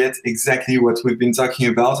able to get exactly what we've been talking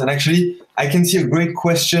about. And actually, I can see a great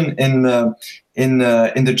question in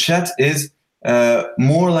the chat is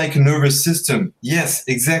more like a nervous system. Yes,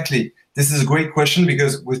 exactly. This is a great question,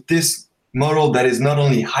 because with this model that is not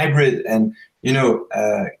only hybrid and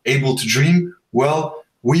able to dream, well,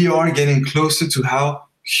 we are getting closer to how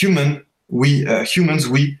humans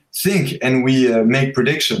think and we make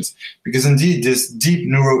predictions. Because indeed, this deep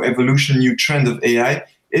neuroevolution new trend of AI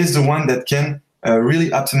is the one that can really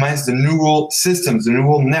optimize the neural systems, the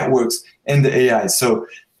neural networks in the AI. So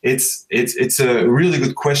it's a really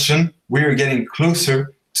good question. We are getting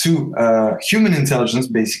closer to human intelligence,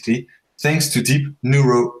 basically, thanks to deep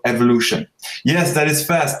neuroevolution. Yes, that is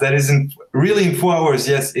fast. That is really in 4 hours.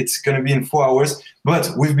 Yes, it's going to be in 4 hours.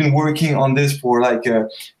 But we've been working on this for like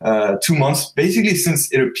 2 months, basically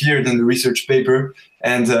since it appeared in the research paper.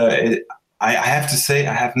 And I have to say,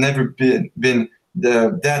 I have never been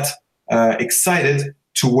that excited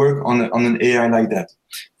to work on an AI like that.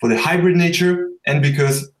 For the hybrid nature, and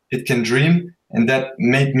because it can dream, and that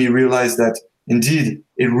made me realize that indeed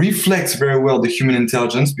it reflects very well the human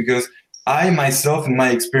intelligence, because I myself, in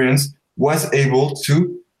my experience, was able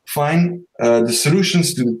to find the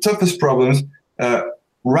solutions to the toughest problems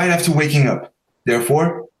right after waking up.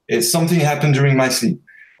 Therefore, something happened during my sleep.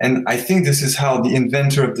 And I think this is how the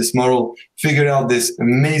inventor of this model figured out this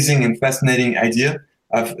amazing and fascinating idea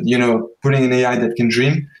of putting an AI that can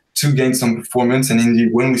dream to gain some performance. And indeed,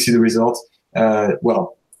 when we see the results,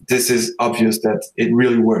 well, this is obvious that it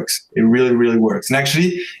really works. It really, really works. And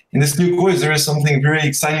actually, in this new course, there is something very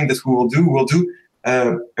exciting that we will do. We'll do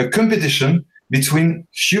a competition between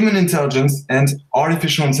human intelligence and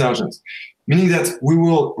artificial intelligence, meaning that we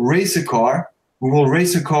will race a car. We will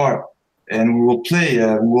race a car and we will play.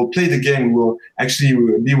 We will play the game. We will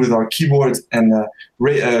actually be with our keyboard and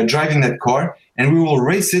driving that car, and we will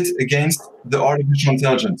race it against the artificial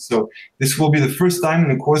intelligence. So this will be the first time in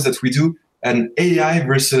the course that we do an AI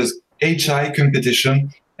versus HI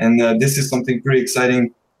competition, and this is something pretty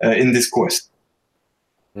exciting in this course.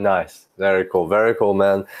 Nice. Very cool,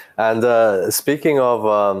 man. And speaking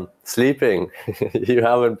of sleeping, you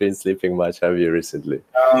haven't been sleeping much, have you, recently?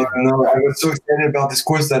 No, I was so excited about this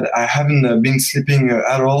course that I haven't been sleeping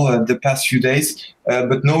at all the past few days.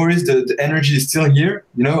 But no worries, the energy is still here.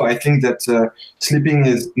 You know, I think that sleeping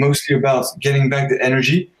is mostly about getting back the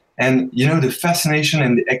energy. And, you know, the fascination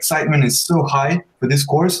and the excitement is so high for this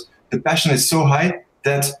course. The passion is so high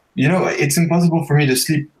that, you know, it's impossible for me to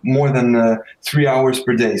sleep more than 3 hours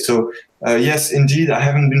per day. So yes, indeed, I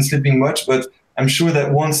haven't been sleeping much, but I'm sure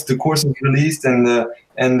that once the course is released and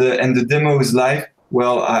the demo is live,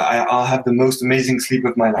 well, I'll have the most amazing sleep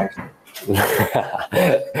of my life.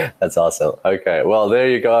 That's awesome. Okay, well, there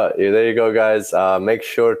you go, guys. Make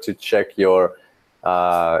sure to check your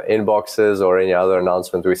inboxes or any other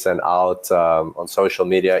announcement we send out on social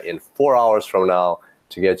media in 4 hours from now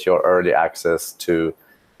to get your early access to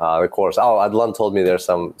the course. Oh, Adlan told me there's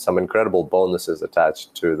some incredible bonuses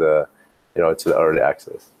attached to the early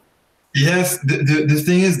access. Yes, the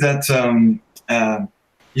thing is that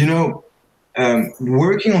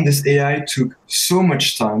working on this AI took so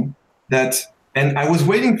much time and I was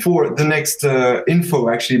waiting for the next info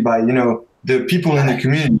actually by the people in the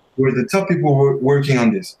community who were the top people working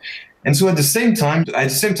on this. And so at the same time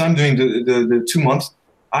during the 2 months,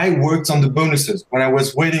 I worked on the bonuses when I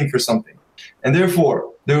was waiting for something. And therefore,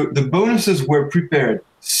 the bonuses were prepared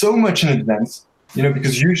so much in advance,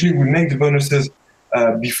 because usually we make the bonuses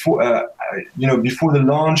before the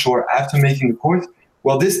launch or after making the course.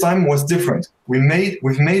 Well, this time was different. We've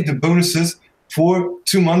made the bonuses for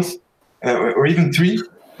 2 months or even 3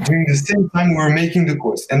 during the same time we were making the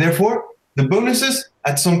course. And therefore, the bonuses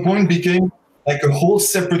at some point became like a whole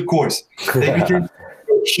separate course. They became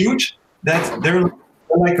so huge that they're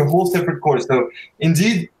like a whole separate course. So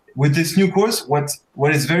indeed, with this new course, what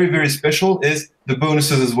is very, very special is the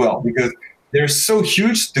bonuses as well, because they're so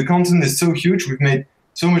huge. The content is so huge. We've made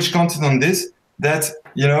so much content on this that,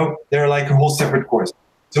 they're like a whole separate course.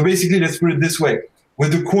 So basically, let's put it this way.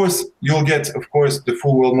 With the course, you'll get, of course, the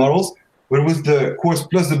full world models. But with the course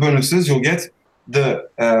plus the bonuses, you'll get the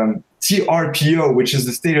TRPO, which is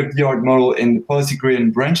the state-of-the-art model in the policy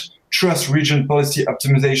gradient branch, trust region policy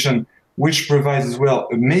optimization, which provides as well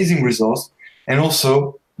amazing results. And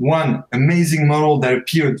also one amazing model that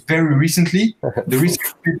appeared very recently.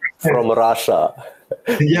 From Russia.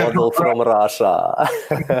 Yeah, model from Russia.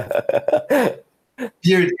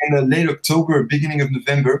 Appeared in late October, beginning of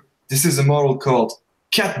November. This is a model called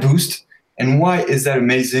Cat Boost. And why is that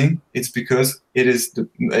amazing? It's because it is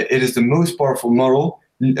the most powerful model,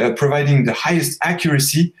 providing the highest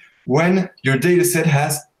accuracy when your data set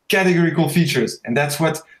has categorical features. And that's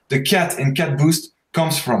what the Cat in Cat Boost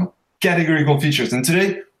comes from, categorical features. And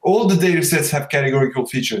today, all the data sets have categorical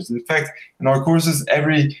features. In fact, in our courses,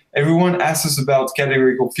 everyone asks us about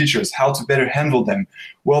categorical features, how to better handle them.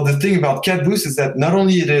 Well, the thing about Cat Boost is that not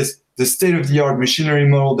only it is the state-of-the-art machine learning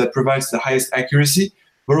model that provides the highest accuracy,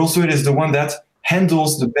 but also it is the one that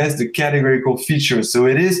handles the best the categorical features. So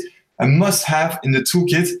it is a must-have in the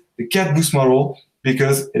toolkit, the Cat Boost model,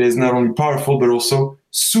 because it is not only powerful, but also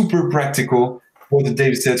super practical for the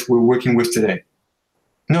data sets we're working with today.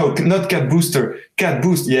 No, not Cat Booster, Cat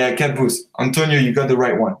Boost. Yeah, Cat Boost. Antonio, you got the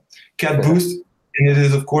right one. Cat Boost, and it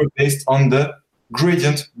is, of course, based on the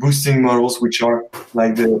gradient boosting models, which are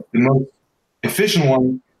like the most efficient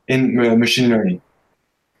one in machine learning.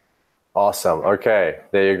 Awesome. Okay,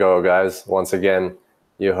 there you go, guys. Once again,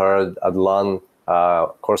 you heard Adlan,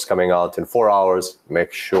 course coming out in 4 hours.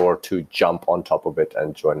 Make sure to jump on top of it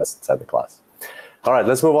and join us inside the class. All right,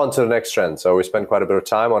 let's move on to the next trend. So we spent quite a bit of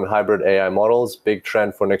time on hybrid AI models, big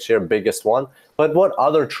trend for next year, biggest one. But what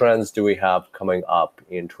other trends do we have coming up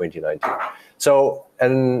in 2019? So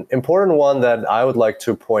an important one that I would like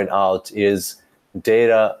to point out is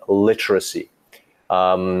data literacy.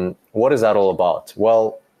 What is that all about?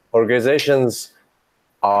 Well, organizations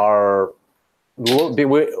we're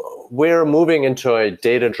moving into a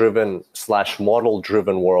data-driven /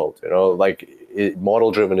 model-driven world.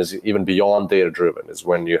 Model-driven is even beyond data-driven. Is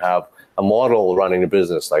when you have a model running a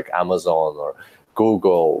business like Amazon or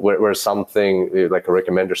Google, where something like a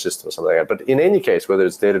recommender system or something like that. But in any case, whether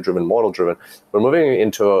it's data-driven, model-driven, we're moving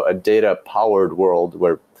into a data-powered world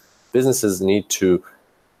where businesses need to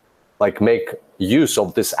make use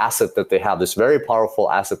of this asset that they have, this very powerful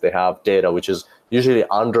asset they have, data, which is usually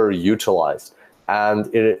underutilized. and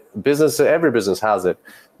every business has it.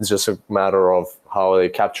 It's just a matter of how they're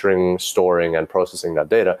capturing, storing, and processing that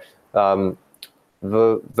data.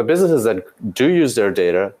 The businesses that do use their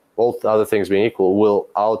data, all other things being equal, will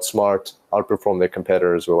outperform their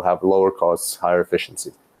competitors, will have lower costs, higher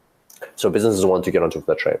efficiency. So businesses want to get onto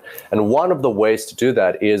that train. And one of the ways to do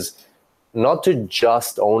that is not to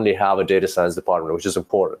just only have a data science department, which is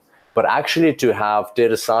important, but actually to have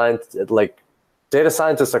data scientists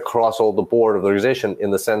across all the board of the organization,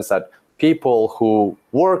 in the sense that people who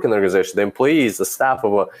work in the organization, the employees, the staff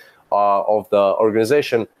of the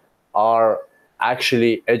organization, are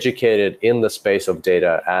actually educated in the space of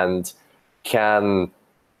data and can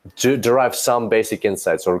derive some basic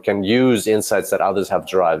insights, or can use insights that others have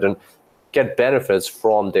derived and get benefits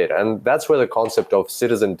from data. And that's where the concept of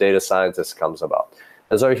citizen data scientists comes about.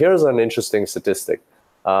 And so here's an interesting statistic.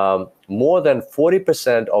 More than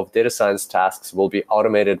 40% of data science tasks will be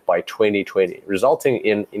automated by 2020, resulting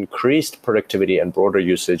in increased productivity and broader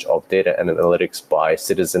usage of data and analytics by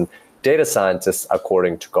citizen data scientists,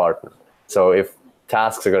 according to Gartner. So if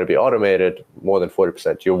tasks are going to be automated, more than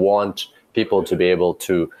 40%, you want people to be able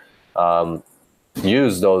to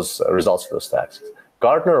use those results for those tasks.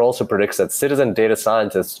 Gartner also predicts that citizen data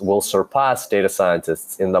scientists will surpass data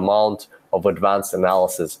scientists in the amount of advanced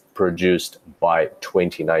analysis produced by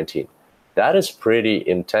 2019. That is pretty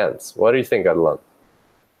intense. What do you think, Adlan?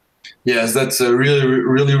 Yes, that's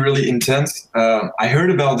really intense. I heard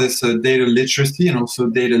about this data literacy and also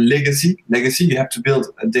data legacy. You have to build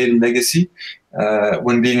a data legacy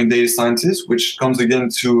when being a data scientist, which comes again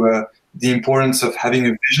to the importance of having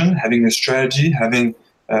a vision, having a strategy, having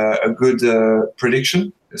a good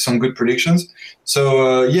prediction, some good predictions.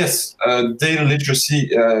 So yes, data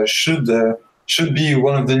literacy should be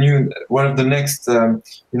one of the next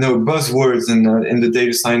buzzwords in the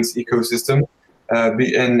data science ecosystem.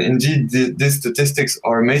 And indeed, these statistics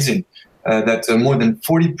are amazing. That more than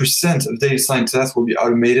 40% of data science tasks will be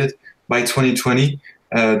automated by 2020.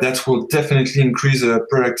 That will definitely increase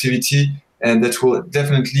productivity, and that will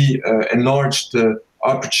definitely enlarge the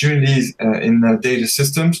opportunities in data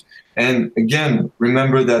systems. And again,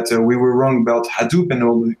 remember that we were wrong about Hadoop and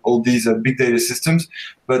all these big data systems,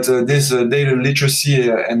 but this data literacy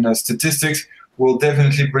and statistics will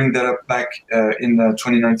definitely bring that up back in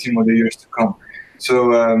 2019 or the years to come.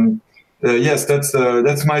 So yes,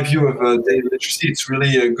 that's my view of data literacy. It's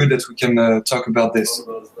really good that we can talk about this.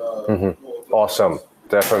 Mm-hmm. Awesome,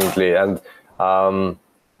 definitely. And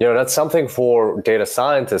that's something for data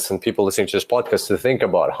scientists and people listening to this podcast to think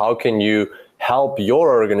about. How can you help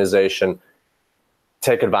your organization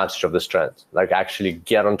take advantage of this trend? Like actually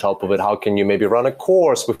get on top of it. How can you maybe run a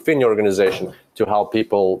course within your organization to help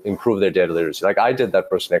people improve their data literacy? Like I did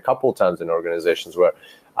that personally a couple of times in organizations where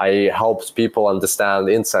I helped people understand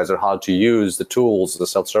the insights or how to use the tools, the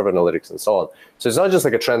self-serve analytics and so on. So it's not just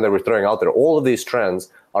like a trend that we're throwing out there. All of these trends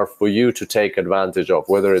are for you to take advantage of,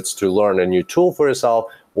 whether it's to learn a new tool for yourself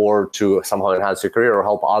or to somehow enhance your career or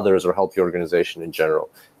help others or help your organization in general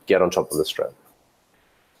get on top of this trend.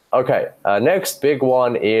 Okay, next big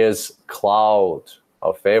one is cloud.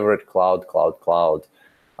 Our favorite cloud.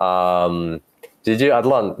 Adlan,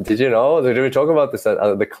 did you know? Did we talk about this?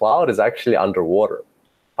 The cloud is actually underwater.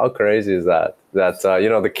 How crazy is that? That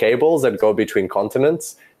the cables that go between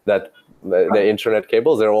continents, that the internet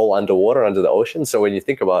cables, they're all underwater, under the ocean. So when you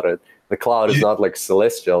think about it, the cloud is not like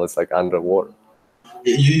celestial; it's like underwater.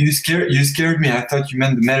 You scared me. I thought you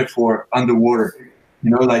meant the metaphor underwater.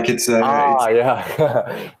 Like it's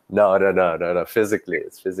yeah. No. Physically,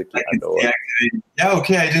 it's physically underwater. Yeah,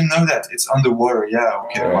 okay. I didn't know that it's underwater. Yeah,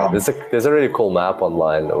 okay. Wow. There's a really cool map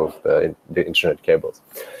online of the internet cables.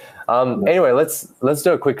 Anyway, let's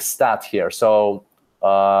do a quick stat here. So,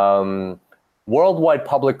 worldwide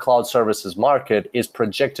public cloud services market is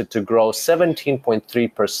projected to grow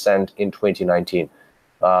 17.3% in 2019,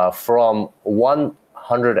 from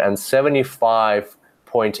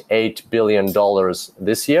 $175.8 billion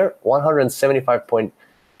this year,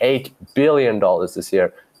 $175.8 billion this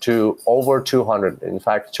year, to over 200, in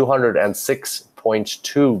fact,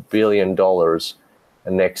 $206.2 billion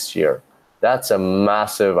next year. That's a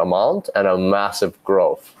massive amount and a massive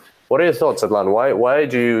growth. What are your thoughts, Adlan? Why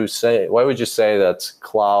would you say that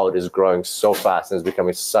cloud is growing so fast and is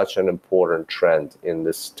becoming such an important trend in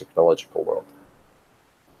this technological world?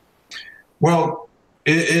 Well,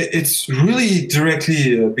 it's really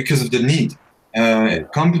directly because of the need.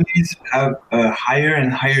 Companies have a higher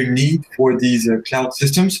and higher need for these cloud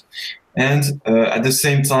systems. And at the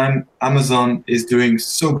same time, Amazon is doing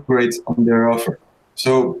so great on their offer.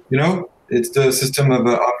 So, it's the system of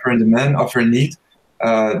offer and demand, offer and need.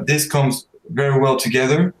 This comes very well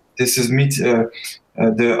together. this is meet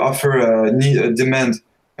the offer need demand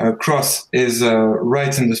cross is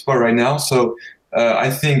right in the spot right now. So I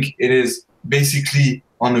think it is basically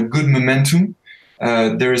on a good momentum.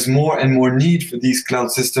 There is more and more need for these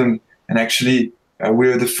cloud systems, and actually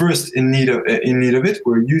we're the first in need of it.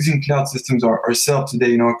 We're using cloud systems ourselves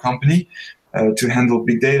today in our company to handle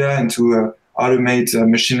big data and to automate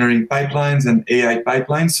machine learning pipelines and AI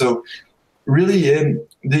pipelines. So really,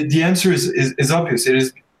 the answer is obvious.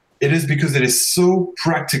 It is because it is so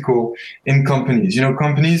practical in companies. You know,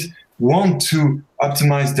 companies want to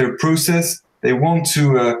optimize their process. They want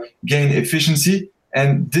to gain efficiency,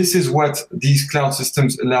 and this is what these cloud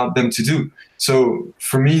systems allow them to do. So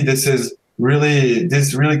for me, this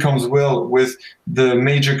really comes well with the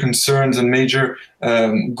major concerns and major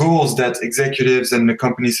goals that executives and the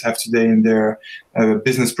companies have today in their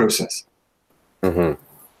business process. Mm-hmm.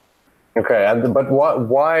 Okay, but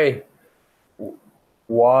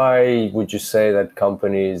why would you say that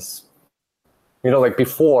companies, like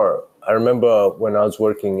before? I remember when I was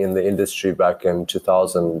working in the industry back in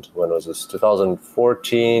 2000, when was this?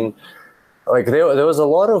 2014. Like there was a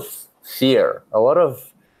lot of fear, a lot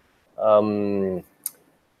of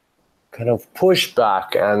kind of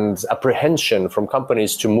pushback and apprehension from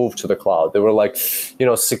companies to move to the cloud. They were like,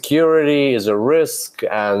 security is a risk,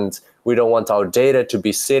 and we don't want our data to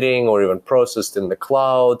be sitting or even processed in the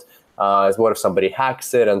cloud. What if somebody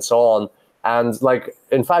hacks it and so on? And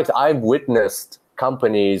in fact, I've witnessed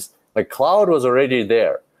companies, cloud was already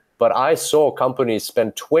there, but I saw companies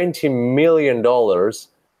spend $20 million,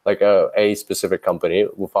 a specific company,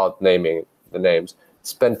 without naming the names,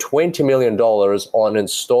 spend $20 million on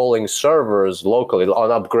installing servers locally, on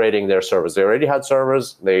upgrading their servers. They already had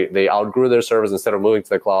servers. They outgrew their servers. Instead of moving to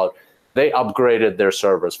the cloud, they upgraded their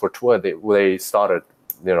servers they started,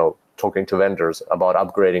 talking to vendors about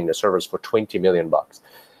upgrading the servers for $20 million.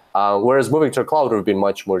 Whereas moving to the cloud would have been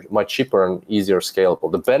much cheaper and easier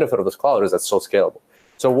scalable. The benefit of this cloud is that it's so scalable.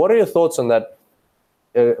 So what are your thoughts on that?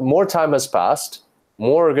 More time has passed,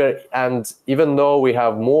 and even though we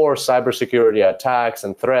have more cybersecurity attacks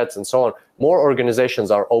and threats and so on, more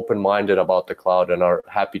organizations are open-minded about the cloud and are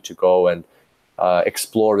happy to go and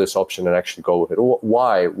explore this option and actually go with it.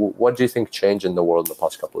 Why? What do you think changed in the world in the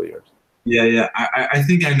past couple of years? Yeah. I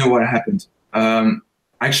think I know what happened.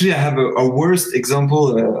 Actually, I have a worse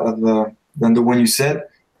example than the one you said.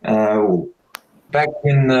 Back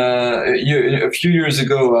in a few years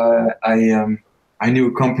ago, I knew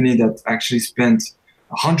a company that actually spent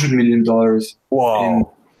 $100 million.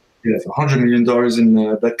 Wow. $100 million in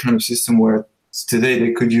that kind of system, where today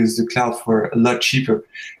they could use the cloud for a lot cheaper.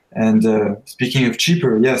 And speaking of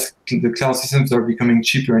cheaper, yes, the cloud systems are becoming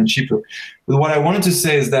cheaper and cheaper. But what I wanted to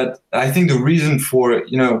say is that I think the reason for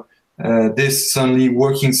this suddenly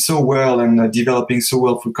working so well and developing so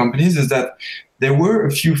well for companies is that there were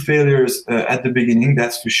a few failures at the beginning,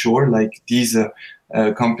 that's for sure, like these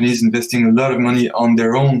companies investing a lot of money on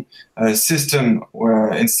their own system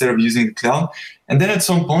instead of using the cloud. And then at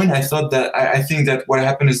some point, I think that what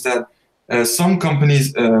happened is that some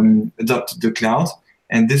companies adopted the cloud,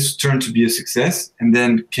 and this turned to be a success. And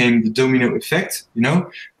then came the domino effect.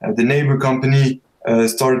 The neighbor company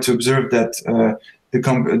started to observe that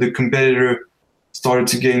the competitor started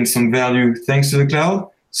to gain some value thanks to the cloud.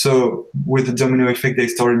 So with the domino effect, they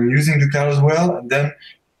started using the cloud as well. And then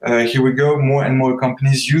here we go, more and more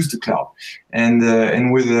companies use the cloud. And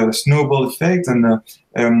with a snowball effect and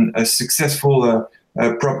a successful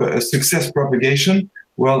success propagation,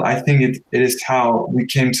 well, I think it is how we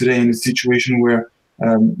came today in a situation where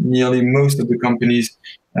nearly most of the companies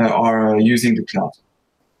are using the cloud.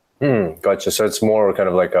 Gotcha. So it's more kind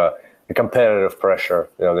of like a competitive pressure.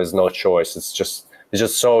 There's no choice. It's just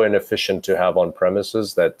so inefficient to have on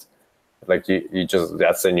premises that, you just,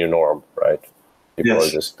 that's the new norm, right? People Yes.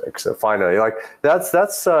 are just finally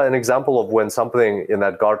that's an example of when something in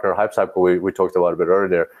that Gartner hype cycle we talked about a bit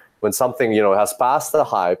earlier, when something has passed the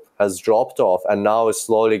hype, has dropped off, and now is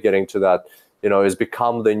slowly getting to that. It's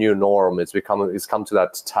become the new norm. It's come to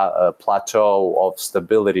that plateau of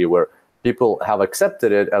stability where people have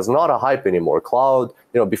accepted it as not a hype anymore. Cloud,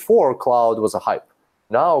 before cloud was a hype.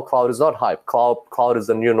 Now cloud is not hype. Cloud is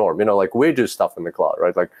the new norm. We do stuff in the cloud,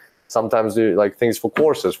 right? Sometimes do things for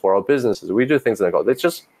courses, for our businesses. We do things in the cloud. It's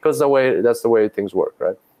just because that's the way things work,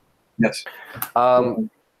 right? Yes.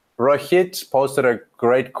 Rohit posted a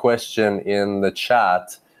great question in the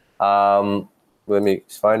chat. Let me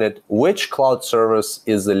find it. Which cloud service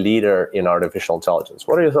is the leader in artificial intelligence?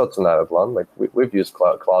 What are your thoughts on that, Adlan? We've used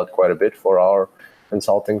cloud quite a bit for our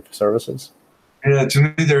consulting services. Yeah, to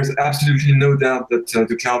me, there's absolutely no doubt that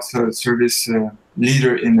the cloud service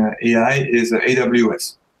leader in AI is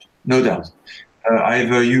AWS. no doubt.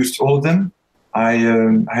 I've used all of them. I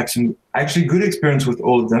have some actually good experience with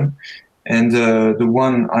all of them. And the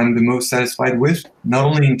one I'm the most satisfied with, not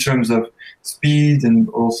only in terms of speed and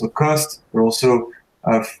also cost, but also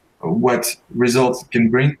of what results it can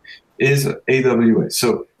bring, is AWS.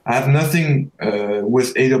 So I have nothing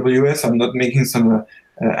with AWS. I'm not making some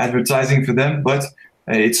advertising for them, but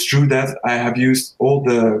it's true that I have used all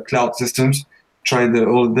the cloud systems, tried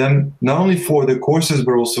all of them, not only for the courses,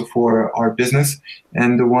 but also for our business.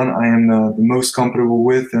 And the one I am the most comfortable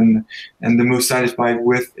with and the most satisfied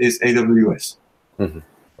with is AWS. Mm-hmm.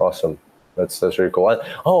 Awesome. That's really cool.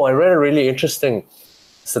 I read a really interesting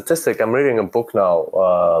statistic. I'm reading a book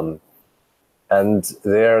now. And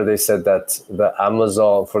there they said that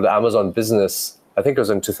for the Amazon business, I think it was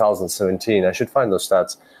in 2017. I should find those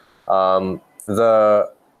stats. The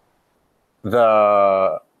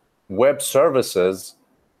web services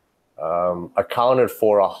accounted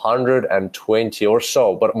for 120 or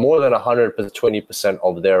so, but more than 120%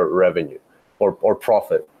 of their revenue or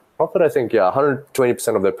profit. Profit, I think,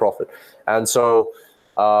 120% of their profit. And so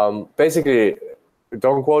basically,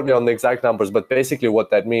 don't quote me on the exact numbers, but basically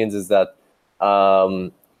what that means is that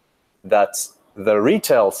that the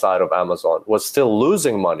retail side of Amazon was still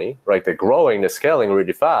losing money, right? They're growing, they're scaling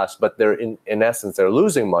really fast, but they're in essence, they're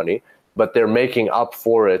losing money, but they're making up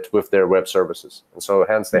for it with their web services. And so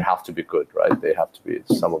hence they have to be good, right? They have to be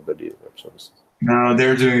some of the leading web services. No,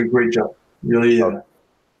 they're doing a great job. Really,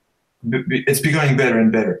 it's becoming better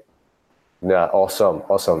and better. Yeah, awesome.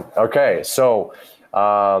 Okay, so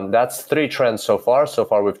that's 3 trends so far. So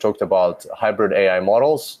far, we've talked about hybrid AI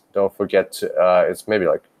models. Don't forget, it's maybe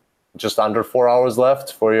like just under 4 hours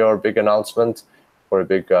left for your big announcement, for a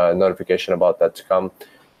big notification about that to come.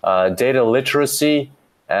 Data literacy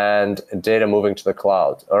and data moving to the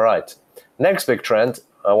cloud. All right, next big trend,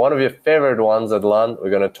 one of your favorite ones, Adlan, we're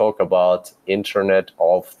going to talk about Internet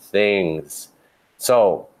of Things.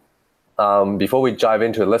 So before we dive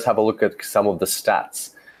into it, let's have a look at some of the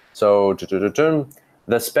stats. So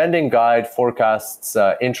the spending guide forecasts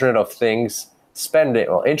Internet of Things spending.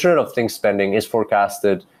 Well, Internet of Things spending is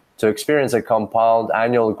forecasted to experience a compound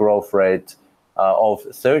annual growth rate of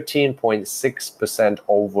 13.6%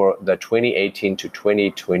 over the 2018 to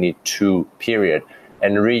 2022 period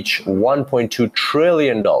and reach $1.2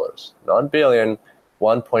 trillion, not billion,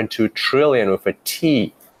 1.2 trillion with a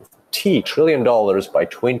T trillion dollars by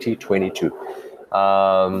 2022.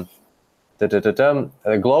 The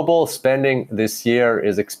global spending this year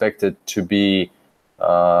is expected to be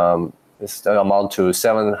amount to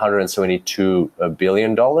 $772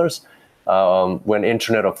 billion. When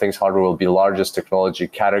Internet of Things hardware will be the largest technology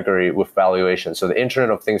category with valuation. So the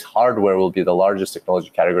Internet of Things hardware will be the largest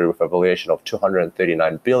technology category with a valuation of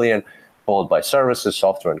 $239 billion, followed by services,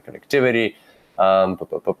 software, and connectivity.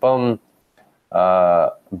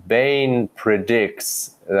 Bain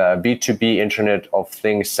predicts B2B Internet of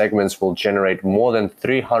Things segments will generate more than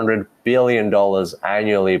 $300 billion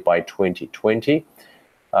annually by 2020,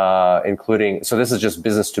 including, so this is just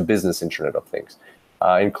business-to-business Internet of Things,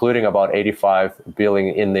 including about $85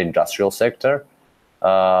 billion in the industrial sector.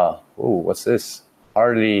 What's this?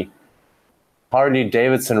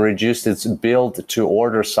 Harley-Davidson reduced its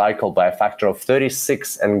build-to-order cycle by a factor of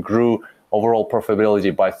 36 and grew overall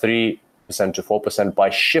profitability by 3% to 4% by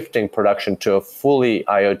shifting production to a fully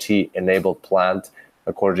IoT-enabled plant,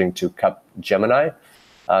 according to Capgemini.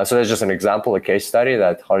 So there's just an example, a case study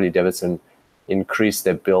that Harley-Davidson increased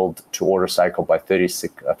their build-to-order cycle by a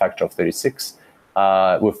factor of 36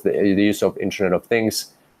 with the use of Internet of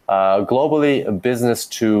Things. Globally,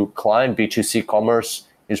 business-to-client B2C commerce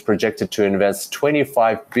is projected to invest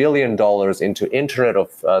 $25 billion into Internet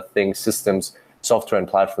of Things systems, software, and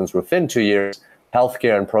platforms within 2 years.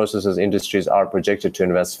 Healthcare and processes industries are projected to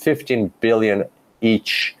invest $15 billion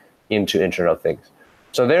each into Internet of Things.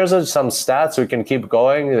 So there's some stats. We can keep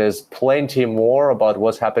going. There's plenty more about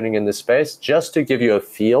what's happening in this space, just to give you a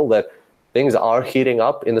feel that things are heating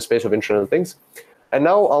up in the space of Internet of Things. And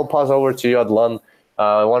now I'll pass over to you, Adlan,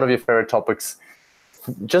 one of your favorite topics.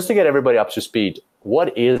 Just to get everybody up to speed,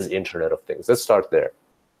 what is Internet of Things? Let's start there.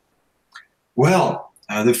 Well,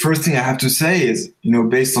 the first thing I have to say is,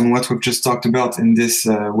 based on what we've just talked about in this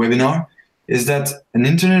webinar, is that an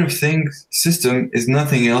Internet of Things system is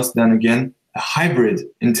nothing else than, again, a hybrid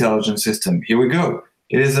intelligence system. Here we go.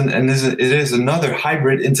 It is another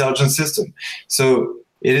hybrid intelligence system. So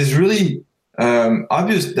it is really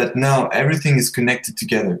obvious that now everything is connected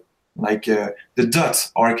together. Like the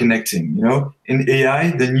dots are connecting. In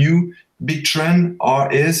AI, the new big trend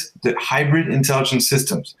is the hybrid intelligence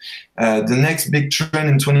systems. The next big trend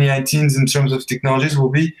in 2019 in terms of technologies will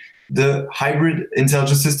be the hybrid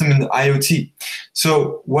intelligence system in the IoT.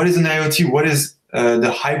 So what is an IoT? What is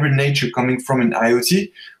the hybrid nature coming from an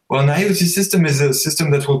IoT? Well, an IoT system is a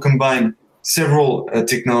system that will combine several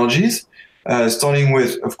technologies, starting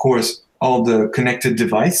with, of course, all the connected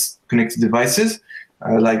devices,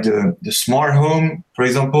 like the smart home, for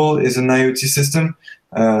example, is an IoT system.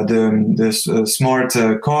 The smart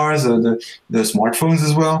cars, the smartphones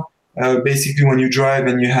as well. Basically, when you drive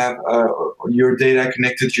and you have your data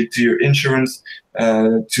connected to your insurance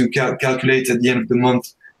to calculate at the end of the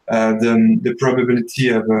month the probability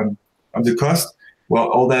of the cost. Well,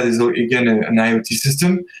 all that is again an IoT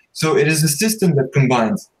system. So it is a system that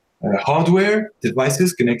combines hardware,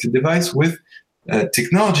 devices, connected device with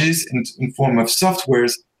technologies in form of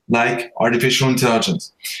softwares like artificial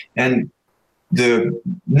intelligence. And the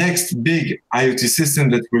next big IoT system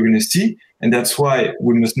that we're going to see, and that's why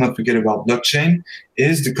we must not forget about blockchain,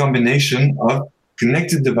 is the combination of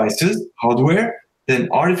connected devices, hardware, then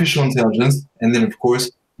artificial intelligence, and then, of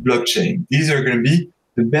course, blockchain. These are going to be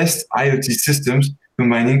the best IoT systems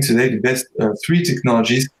combining today the best three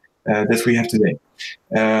technologies that we have today.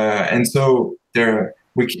 And so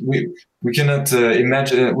we cannot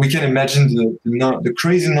imagine. We can imagine the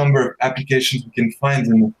crazy number of applications we can find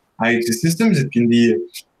in IoT systems. It can be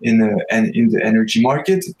in the energy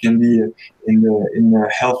market. It can be in the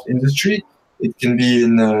health industry. It can be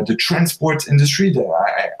in the transport industry.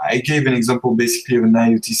 I gave an example basically of an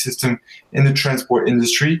IoT system in the transport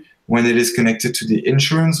industry when it is connected to the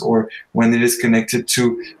insurance or when it is connected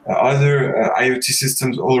to other IoT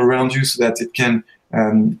systems all around you so that it can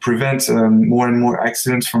prevent more and more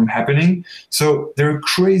accidents from happening. So there are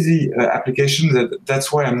crazy applications.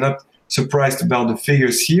 That's why I'm not surprised about the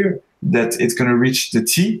figures here, that it's going to reach the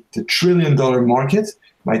 $1 trillion market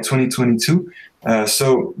by 2022.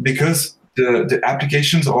 So because the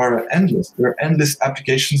applications are endless. There are endless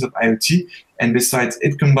applications of IoT. And besides,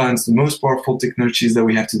 it combines the most powerful technologies that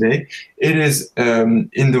we have today. It is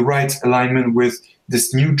in the right alignment with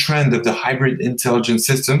this new trend of the hybrid intelligence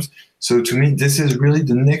systems. So to me, this is really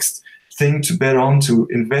the next thing to bet on, to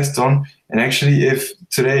invest on. And actually, if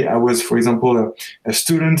today I was, for example, a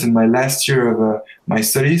student in my last year of my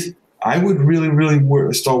studies, I would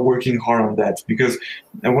really start working hard on that, because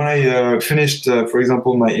when I finished, for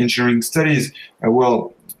example, my engineering studies,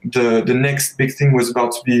 the next big thing was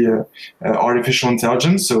about to be artificial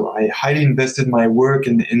intelligence. So I highly invested my work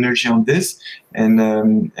and energy on this,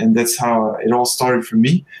 and that's how it all started for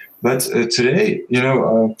me. But today,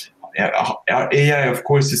 our AI, of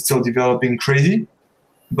course, is still developing crazy,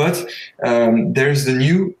 but there's the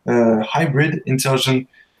new hybrid intelligent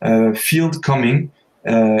field coming.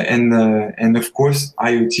 And of course,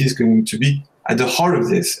 IoT is going to be at the heart of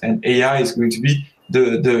this, and AI is going to be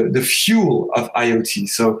the fuel of IoT.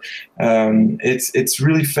 So it's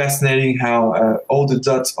really fascinating how all the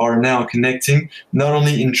dots are now connecting, not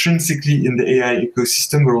only intrinsically in the AI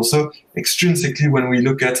ecosystem, but also extrinsically when we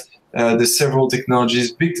look at the several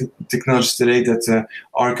technologies, big technologies today that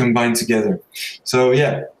are combined together. So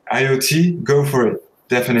yeah, IoT, go for it,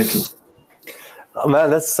 definitely. Oh, man,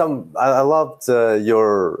 that's I loved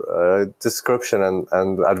your description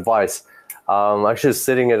and advice. Actually,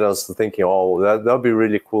 sitting and I was thinking, oh, that'd be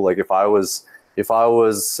really cool. Like if I was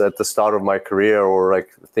at the start of my career, or like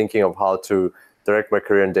thinking of how to direct my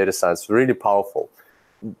career in data science, really powerful.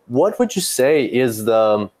 What would you say is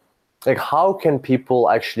how can people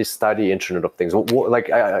actually study Internet of Things?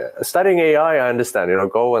 Studying AI, I understand.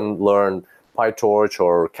 Go and learn PyTorch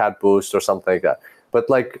or Cat Boost or something like that. But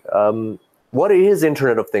what is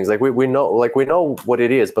Internet of Things? We know what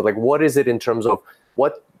it is, but what is it in terms of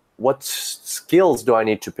what skills do I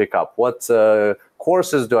need to pick up? What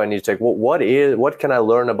courses do I need to take? What can I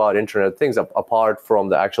learn about Internet of Things apart from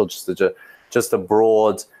the actual just a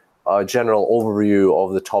broad general overview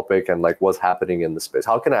of the topic and what's happening in the space?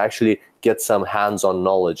 How can I actually get some hands-on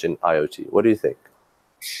knowledge in IoT? What do you think?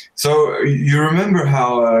 So you remember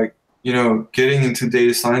how getting into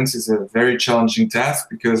data science is a very challenging task,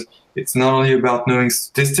 because it's not only about knowing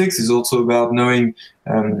statistics, it's also about knowing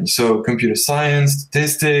computer science,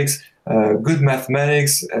 statistics, good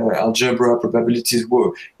mathematics, algebra, probabilities.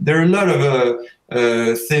 There are a lot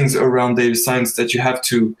of things around data science that you have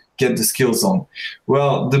to get the skills on.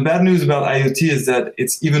 Well, the bad news about IoT is that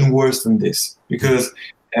it's even worse than this, because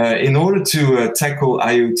in order to tackle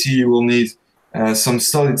IoT, you will need some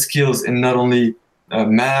solid skills in not only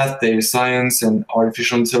math, data science, and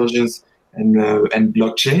artificial intelligence, and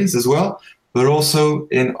blockchains as well, but also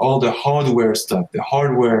in all the hardware stuff, the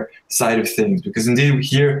hardware side of things. Because indeed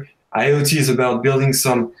here, IoT is about building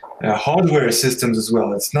some hardware systems as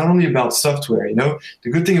well. It's not only about software. The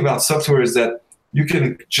good thing about software is that you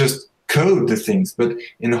can just code the things, but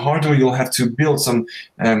in hardware you'll have to build some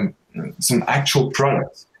actual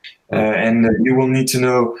products, and you will need to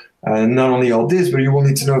know not only all this, but you will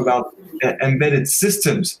need to know about embedded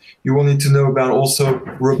systems. You will need to know about also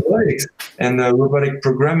robotics and robotic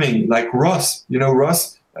programming, like ROS. You know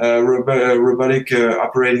ROS, robotic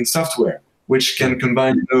operating software, which can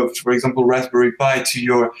combine, for example, Raspberry Pi to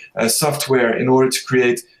your software in order to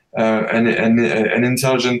create an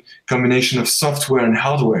intelligent combination of software and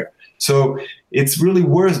hardware. So it's really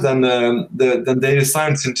worse than data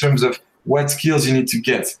science in terms of what skills you need to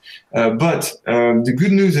get. But the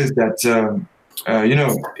good news is that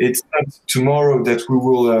it's not tomorrow that we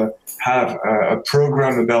will have a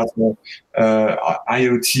program about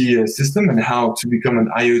IoT system and how to become an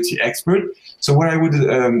IoT expert. So what I would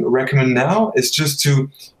recommend now is just to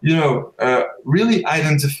really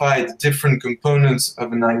identify the different components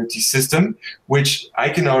of an IoT system, which I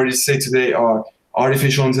can already say today are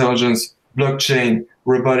artificial intelligence, blockchain,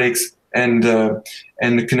 robotics, and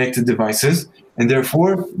the connected devices. And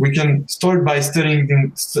therefore, we can start by studying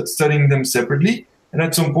them separately. And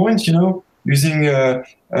at some point, using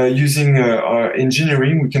our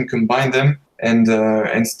engineering, we can combine them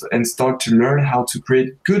and start to learn how to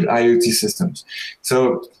create good IoT systems.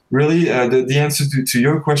 So really, the answer to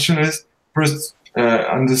your question is first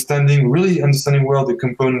understanding well the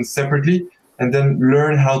components separately, and then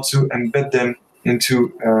learn how to embed them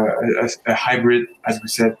into a hybrid, as we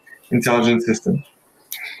said, intelligent system.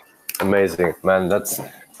 Amazing, man. That's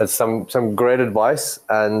some great advice,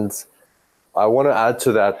 and I want to add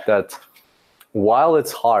to that while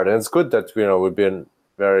it's hard, and it's good that we've been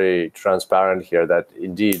very transparent here, that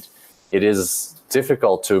indeed it is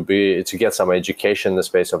difficult to get some education in the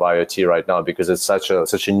space of IoT right now, because it's such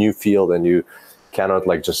a new field, and you cannot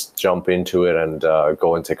just jump into it and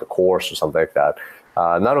go and take a course or something like that.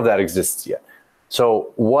 None of that exists yet.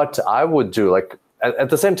 So what I would do, at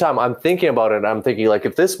the same time, I'm thinking about it. I'm thinking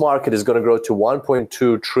if this market is going to grow to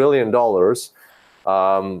 $1.2 trillion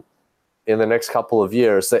in the next couple of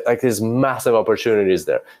years, there's massive opportunities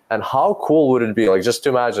there. And how cool would it be? Just to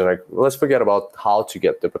imagine, let's forget about how to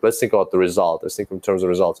get there, but let's think about the result. Let's think in terms of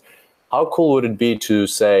results. How cool would it be to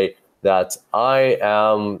say that I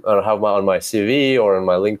have on my CV or on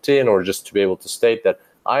my LinkedIn, or just to be able to state that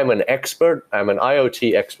I'm an expert, I'm an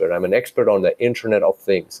IoT expert, I'm an expert on the Internet of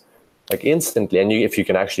Things. Instantly, and if you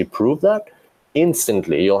can actually prove that,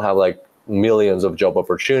 instantly you'll have millions of job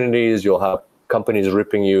opportunities. You'll have companies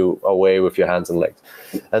ripping you away with your hands and legs.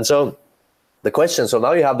 And so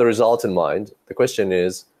now you have the result in mind. The question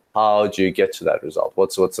is, how do you get to that result?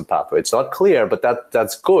 What's the pathway? It's not clear, but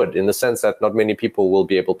that's good in the sense that not many people will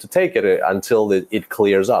be able to take it until it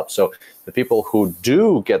clears up. So the people who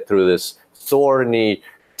do get through this thorny,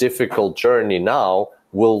 difficult journey now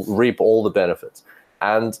will reap all the benefits.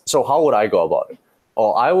 And so how would I go about it?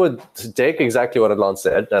 Oh, I would take exactly what Adlan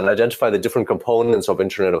said and identify the different components of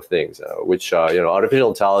Internet of Things, which artificial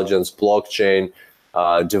intelligence, blockchain,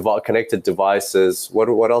 connected devices.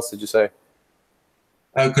 What else did you say?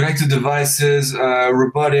 Connected devices,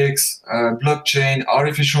 robotics, blockchain,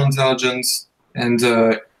 artificial intelligence, and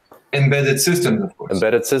embedded systems, of course.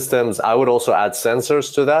 Embedded systems. I would also add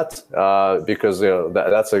sensors to that because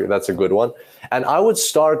that's a good one. And I would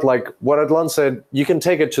start what Adlan said. You can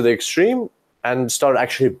take it to the extreme and start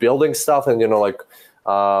actually building stuff, and using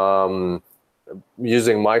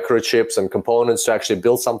microchips and components to actually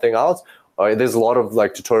build something out. There's a lot of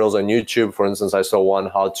tutorials on YouTube. For instance, I saw one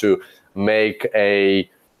how to make a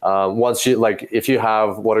if you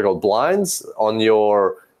have what are called blinds on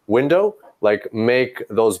your window, make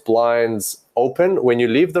those blinds open when you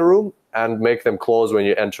leave the room and make them close when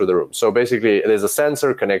you enter the room. So basically, there's a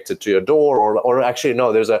sensor connected to your door, or actually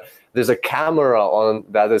no, there's a camera on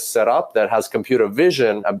that is set up that has computer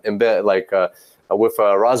vision embedded, with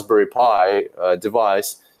a Raspberry Pi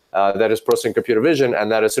device that is processing computer vision,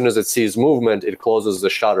 and that as soon as it sees movement, it closes the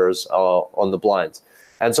shutters on the blinds.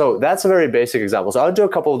 And so that's a very basic example. So I'll do a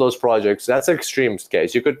couple of those projects. That's an extreme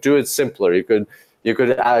case. You could do it simpler. You could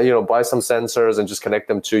buy some sensors and just connect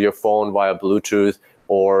them to your phone via Bluetooth,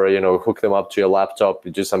 or hook them up to your laptop.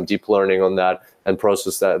 You do some deep learning on that and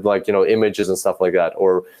process that, images and stuff like that,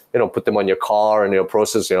 or put them on your car and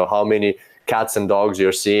process how many cats and dogs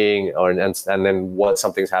you're seeing, and then what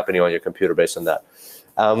something's happening on your computer based on that.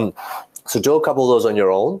 So do a couple of those on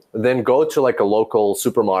your own. Then go to a local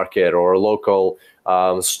supermarket or a local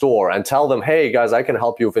store and tell them, hey guys, I can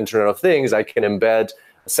help you with Internet of Things. I can embed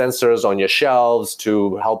sensors on your shelves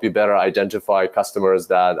to help you better identify customers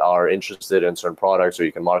that are interested in certain products, or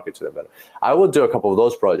you can market to them better. I would do a couple of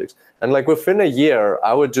those projects, and within a year,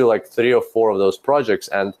 I would do 3 or 4 of those projects,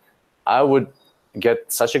 and I would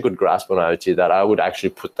get such a good grasp on IoT that I would actually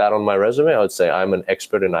put that on my resume. I would say I'm an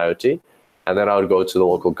expert in IoT. And then I would go to the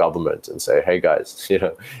local government and say, hey guys,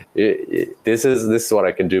 this is what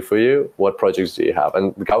I can do for you. What projects do you have?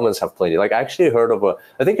 And the governments have plenty. Like, I actually heard of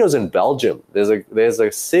I think it was in Belgium. There's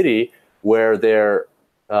a city where they're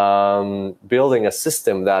building a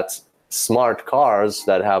system that smart cars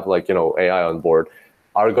that have AI on board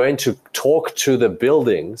are going to talk to the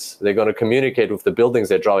buildings. They're going to communicate with the buildings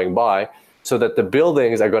they're driving by, so that the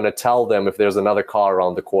buildings are going to tell them if there's another car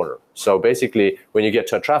around the corner. So basically, when you get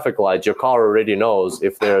to a traffic light, your car already knows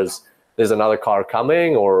if there's another car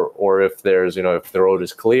coming, or if there's if the road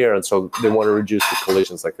is clear. And so they want to reduce the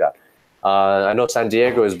collisions like that. I know San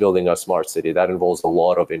Diego is building a smart city that involves a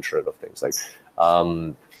lot of Internet of Things. Like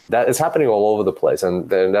that is happening all over the place, and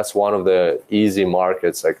that's one of the easy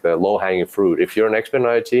markets, like the low-hanging fruit. If you're an expert in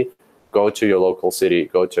IoT, go to your local city,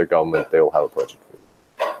 go to your government. They will have a project.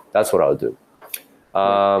 That's what I would do.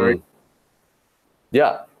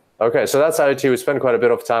 Yeah. Okay. So that's IoT. We spent quite a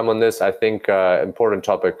bit of time on this. I think important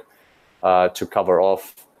topic to cover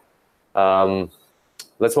off.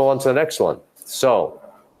 Let's move on to the next one. So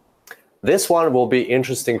this one will be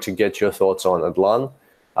interesting to get your thoughts on, Adlan,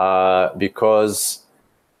 because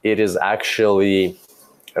it is actually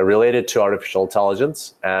related to artificial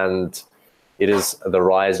intelligence, and it is the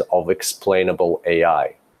rise of explainable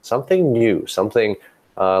AI. Something new, something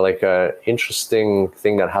like an interesting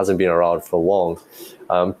thing that hasn't been around for long.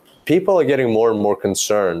 People are getting more and more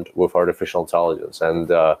concerned with artificial intelligence, and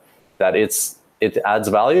that it adds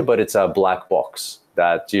value, but it's a black box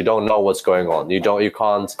that you don't know what's going on. You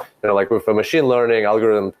can't, like with a machine learning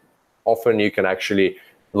algorithm, often you can actually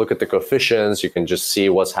look at the coefficients, you can just see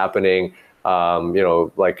what's happening,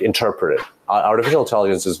 like interpret it. Artificial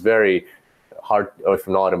intelligence is very hard, if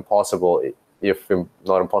not impossible,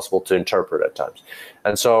 to interpret at times.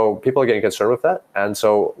 And so people are getting concerned with that. And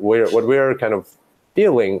so what we're kind of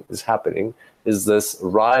feeling is happening is this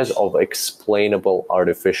rise of explainable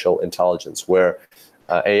artificial intelligence, where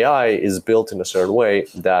AI is built in a certain way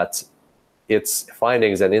that its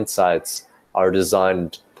findings and insights are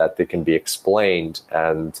designed that they can be explained,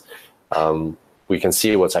 and we can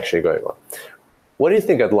see what's actually going on. What do you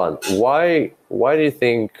think, Adlan? Why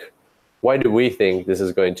do we think this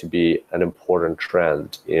is going to be an important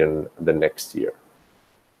trend in the next year?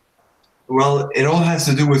 Well, it all has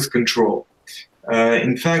to do with control.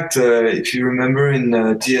 In fact, if you remember in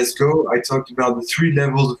SDS Go, I talked about the 3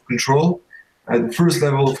 levels of control. The first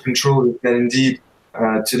level of control is that indeed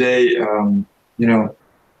today,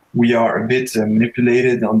 we are a bit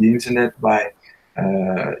manipulated on the internet by,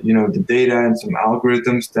 the data and some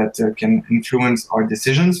algorithms that can influence our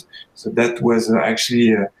decisions. So that was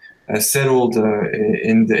actually settled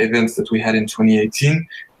in the events that we had in 2018,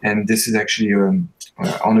 and this is actually on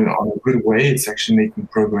a good way. It's actually making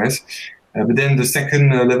progress. But then the second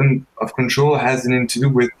level of control has something to do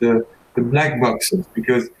with the black boxes,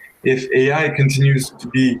 because if AI continues to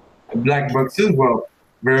be black boxes, well,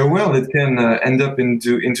 very well, it can end up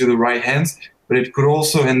into the right hands, but it could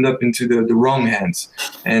also end up into the wrong hands.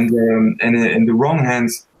 And in the wrong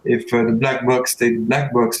hands, if the black box stays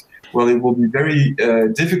black box, well, it will be very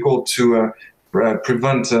difficult to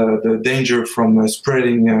prevent the danger from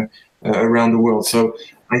spreading around the world. So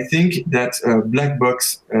I think that black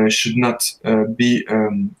box should not be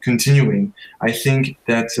continuing. I think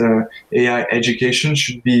that AI education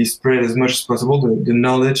should be spread as much as possible. The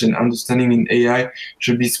knowledge and understanding in AI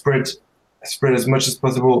should be spread as much as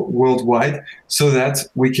possible worldwide, so that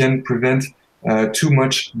we can prevent too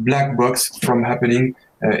much black box from happening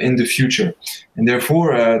in the future. And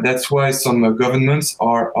therefore, that's why some governments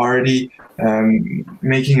are already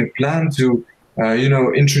making a plan to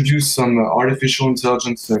introduce some artificial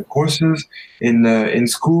intelligence courses in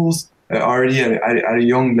schools already at a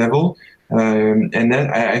young level, and then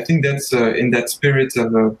I think that's in that spirit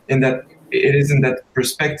of it is in that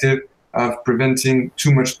perspective of preventing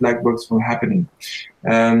too much black box from happening,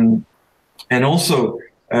 and also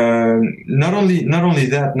not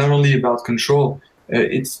only about control.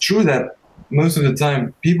 It's true that most of the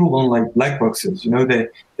time people don't like black boxes.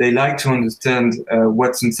 They like to understand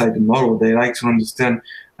what's inside the model. They like to understand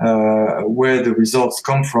where the results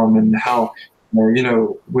come from and how,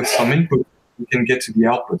 with some input, we can get to the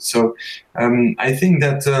output. So I think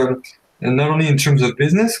that not only in terms of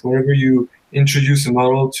business, whenever you introduce a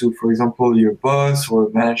model to, for example, your boss or a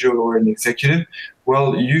manager or an executive,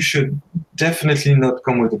 well, you should definitely not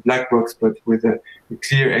come with a black box, but with a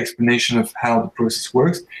clear explanation of how the process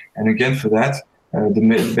works. And again, for that,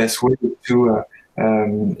 the best way is to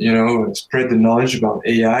spread the knowledge about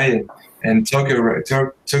AI and talk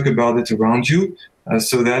about it around you,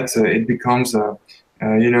 so that it becomes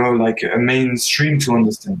like a mainstream to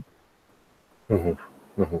understand.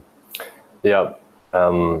 Mm-hmm. Mm-hmm. Yeah.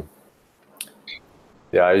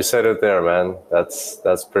 Yeah, you said it there, man.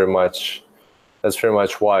 That's pretty much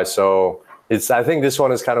why. So I think this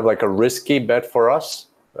one is kind of like a risky bet for us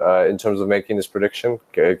in terms of making this prediction.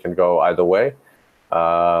 It can go either way,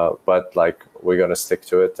 but like we're gonna stick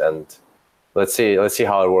to it, and let's see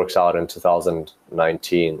how it works out in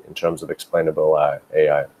 2019 in terms of explainable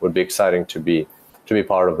AI. Would be exciting to be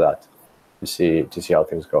part of that, to see how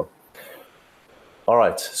things go. All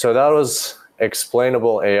right, so that was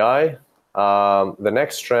explainable AI. The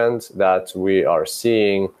next trend that we are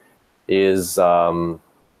seeing is an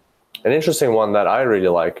interesting one that I really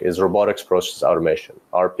like is robotics process automation,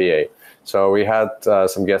 RPA. So we had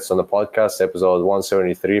some guests on the podcast, episode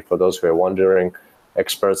 173, for those who are wondering,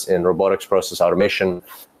 experts in robotics process automation.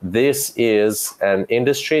 This is an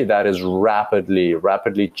industry that is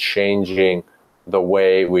rapidly changing the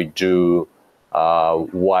way we do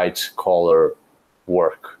white collar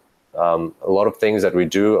work. A lot of things that we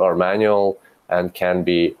do are manual and can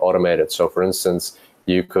be automated. So for instance,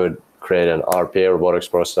 you could create an RPA, robotics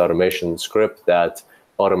process automation script that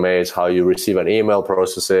automates how you receive an email,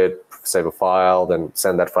 process it, save a file, then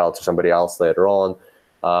send that file to somebody else later on.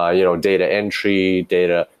 Data entry,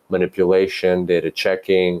 data manipulation, data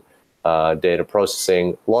checking, data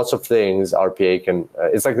processing, lots of things RPA can,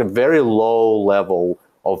 it's like the very low level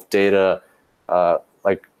of data,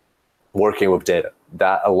 like working with data.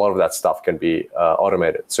 That a lot of that stuff can be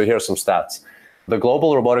automated. So here are some stats. The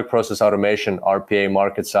global robotic process automation RPA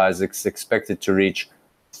market size is expected to reach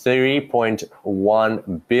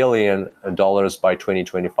 $3.1 billion by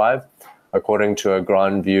 2025, according to a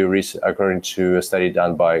study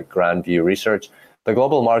done by Grandview Research. The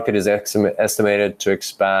global market is estimated to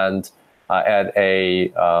expand at a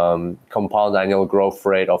compound annual growth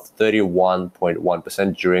rate of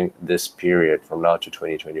 31.1% during this period from now to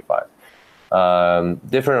 2025.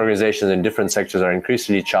 Different organizations in different sectors are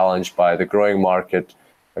increasingly challenged by the growing market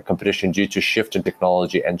competition due to shift in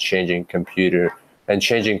technology and changing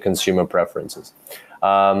consumer preferences.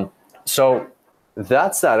 So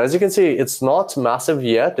that's that. As you can see, it's not massive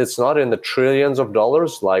yet. It's not in the trillions of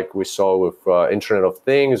dollars like we saw with Internet of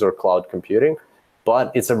Things or cloud computing,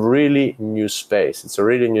 but it's a really new space. And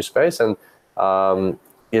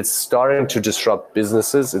it's starting to disrupt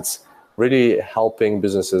businesses. It's really helping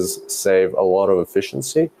businesses save a lot of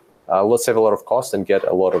efficiency, save a lot of cost and get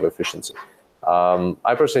a lot of efficiency.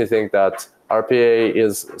 I personally think that RPA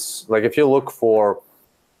is, like, if you look for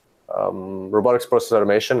robotics process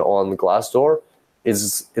automation on Glassdoor,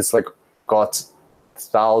 it's like got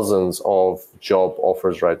thousands of job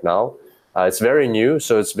offers right now. It's very new,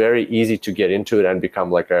 so it's very easy to get into it and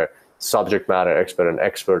become like a subject matter expert, an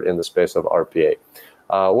expert in the space of RPA.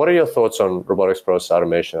 What are your thoughts on robotics process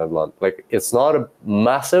automation, Adlan? Like, it's not a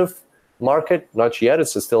massive market, not yet.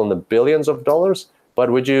 It's still in the billions of dollars.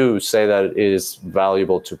 But would you say that it is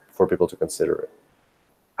valuable for people to consider it?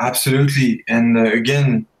 Absolutely. And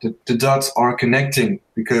again, the dots are connecting,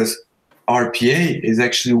 because RPA is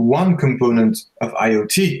actually one component of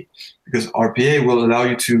IoT, because RPA will allow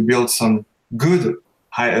you to build some good,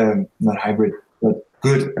 not hybrid, but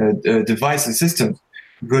good device and systems,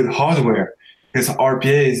 good hardware. Because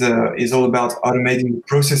RPA is all about automating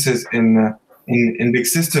processes in big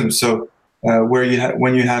systems. So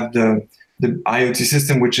when you have the IoT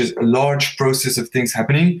system, which is a large process of things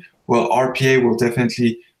happening, well, RPA will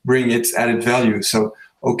definitely bring its added value. So,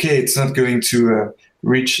 okay, it's not going to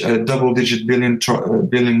reach a double-digit billion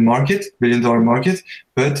dollar market,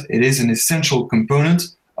 but it is an essential component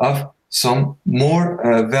of some more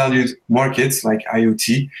valued markets like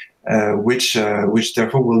IoT, which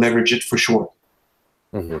therefore will leverage it for sure.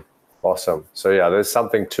 Mm-hmm. Awesome. So yeah, there's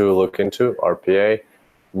something to look into. RPA,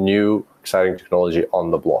 new exciting technology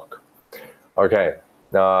on the block. Okay,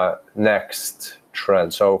 next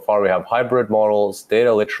trend. So far we have hybrid models,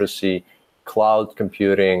 data literacy, cloud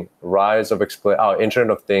computing, rise of Internet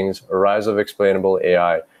of Things, rise of explainable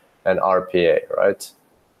AI, and RPA, right?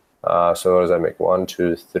 So what does that make? 1,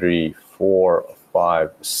 2, 3, 4,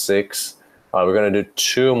 5, 6. We're going to do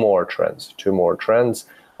two more trends.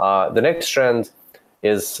 The next trend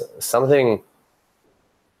is something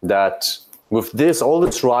that, with all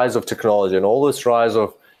this rise of technology and all this rise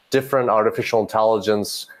of different artificial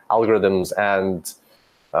intelligence algorithms and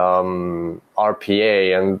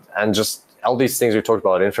RPA and just all these things we talked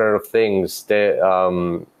about, Internet of Things,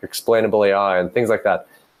 explainable AI and things like that,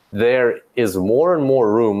 there is more and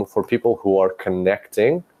more room for people who are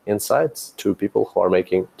connecting insights to people who are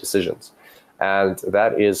making decisions. And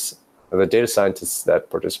that is the data scientists that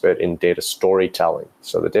participate in data storytelling.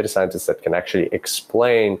 So the data scientists that can actually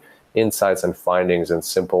explain insights and findings in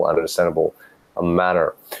simple and understandable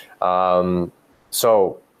manner.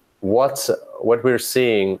 So what we're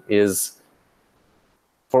seeing is,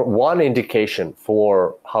 for one indication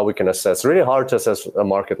for how we can assess, really hard to assess a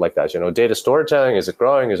market like that. Data storytelling, is it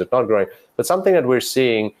growing? Is it not growing? But something that we're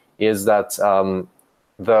seeing is that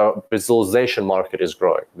the visualization market is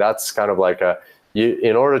growing. That's kind of like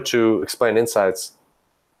in order to explain insights,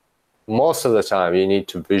 most of the time you need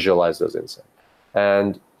to visualize those insights.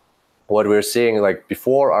 And what we're seeing, like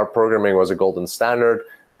before, our programming was a golden standard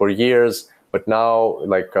for years, but now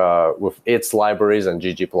with its libraries and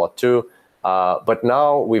ggplot2, but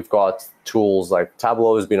now we've got tools like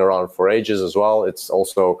Tableau has been around for ages as well. It's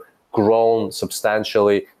also grown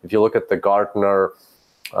substantially. If you look at the Gartner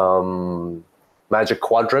Magic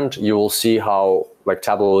Quadrant, you will see how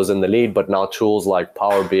Tableau is in the lead, but now tools like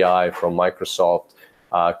Power BI from Microsoft,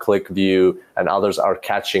 ClickView, and others are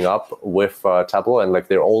catching up with Tableau, and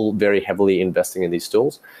they're all very heavily investing in these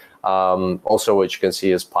tools. Also, what you can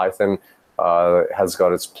see is Python has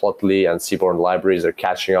got its Plotly and Seaborn libraries. They're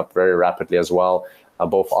catching up very rapidly as well.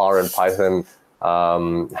 Both R and Python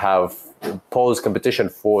have posed competition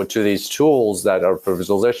to these tools that are for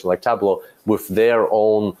visualization, like Tableau, with their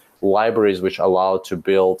own libraries, which allow to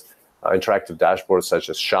build interactive dashboards such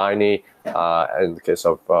as Shiny in the case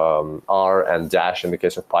of R, and Dash in the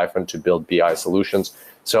case of Python to build BI solutions.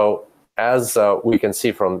 So as we can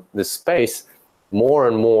see from this space, more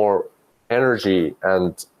and more energy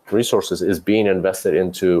and resources is being invested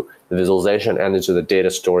into the visualization and into the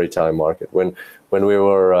data storytelling market. When we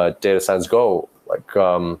were at Data Science Go,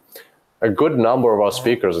 a good number of our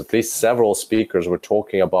speakers, at least several speakers, were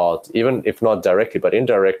talking about, even if not directly, but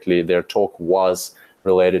indirectly, their talk was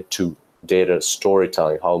related to data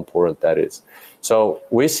storytelling, how important that is. So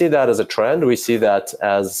we see that as a trend. We see that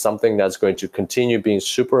as something that's going to continue being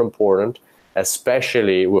super important,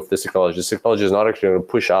 especially with this technology. This technology is not actually going to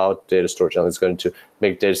push out data storytelling. It's going to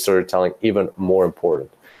make data storytelling even more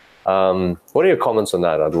important. What are your comments on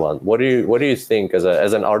that, Adlan? What do you think, as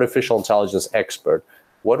an artificial intelligence expert,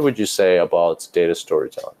 what would you say about data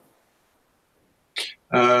storytelling?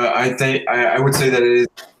 I would say that it is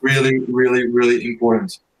really, really, really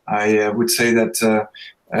important. I would say that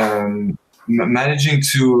managing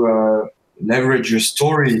to leverage your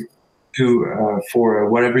story for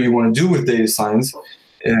whatever you want to do with data science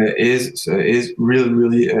is really,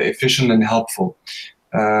 really efficient and helpful.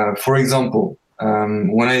 For example,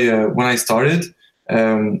 when I started,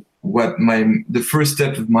 the first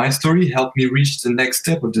step of my story helped me reach the next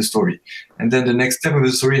step of the story, and then the next step of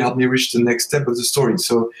the story helped me reach the next step of the story.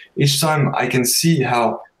 So each time I can see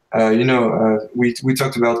how we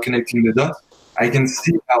talked about connecting the dots. I can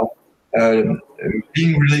see how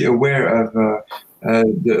being really aware of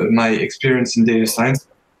my experience in data science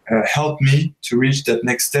helped me to reach that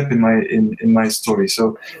next step in my story.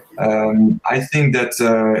 So I think that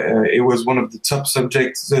it was one of the top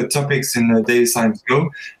topics in Data Science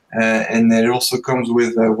Go. And it also comes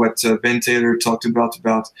with what Ben Taylor talked about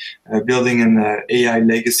building an AI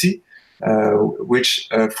legacy, which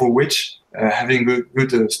having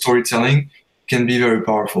good storytelling can be very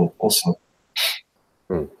powerful also.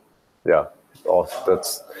 Yeah,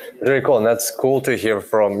 that's very cool. And that's cool to hear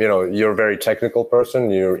from, you're a very technical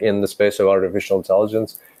person. You're in the space of artificial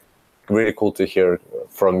intelligence. Really cool to hear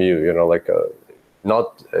from you,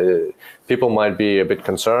 people might be a bit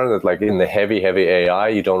concerned that in the heavy AI,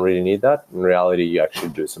 you don't really need that. In reality, you actually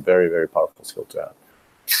do. It's a very, very powerful skill to have.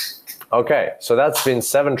 Okay, so that's been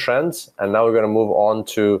 7 trends. And now we're going to move on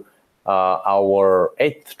to our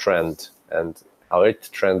 8th trend. And our 8th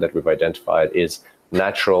trend that we've identified is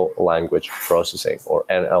natural language processing, or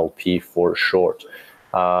NLP for short.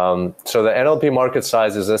 So the NLP market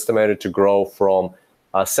size is estimated to grow from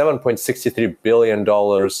 $7.63 billion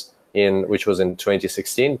which was in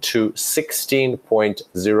 2016, to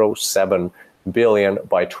 16.07 billion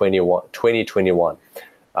by 2021,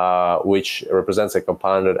 which represents a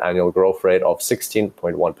compounded annual growth rate of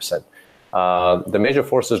 16.1%. The major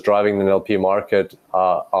forces driving the NLP market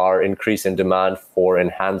are increase in demand for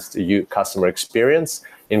enhanced customer experience,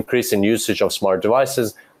 increase in usage of smart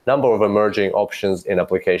devices, number of emerging options in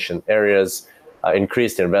application areas,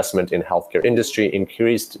 increased investment in healthcare industry,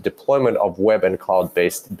 increased deployment of web and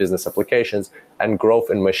cloud-based business applications, and growth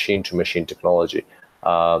in machine-to-machine technology.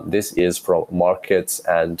 This is from Markets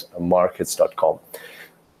and Markets.com.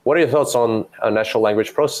 What are your thoughts on natural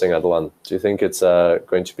language processing, Adlan? Do you think it's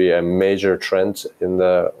going to be a major trend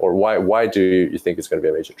or why do you think it's going to be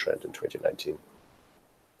a major trend in 2019?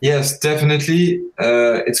 Yes, definitely.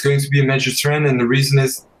 It's going to be a major trend, and the reason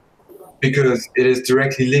is because it is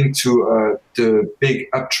directly linked to the big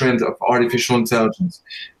uptrend of artificial intelligence.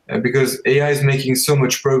 Because AI is making so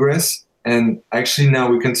much progress, and actually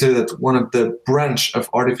now we consider that one of the branch of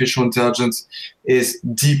artificial intelligence is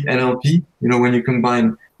deep NLP. You know, when you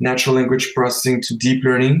combine natural language processing to deep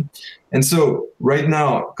learning. And so right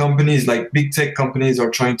now, companies like big tech companies are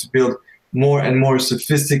trying to build more and more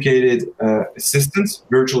sophisticated assistants,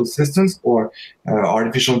 virtual assistants, or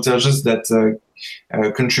artificial intelligence that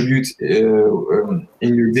contribute in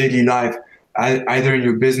your daily life, either in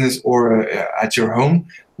your business or at your home.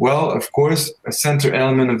 Well, of course, a center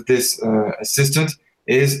element of this assistant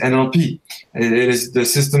is NLP. It is the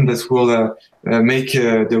system that will make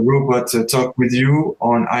the robot talk with you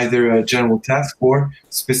on either a general task or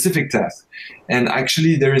specific task. And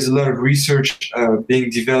actually, there is a lot of research being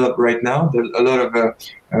developed right now. A lot of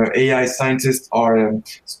AI scientists are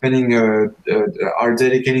are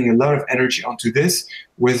dedicating a lot of energy onto this,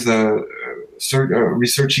 with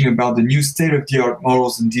researching about the new state-of-the-art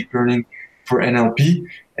models in deep learning for NLP.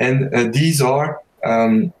 And these are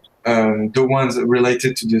the ones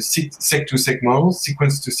related to the sec-to-sec models,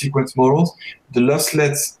 sequence-to-sequence models, the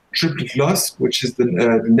lossless triplet loss, which is the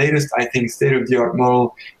latest, I think, state-of-the-art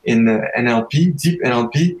model in NLP, deep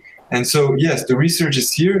NLP. And so, yes, the research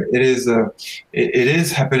is here. It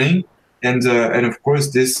is happening, and of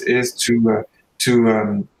course, this is to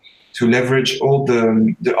leverage all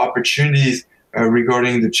the opportunities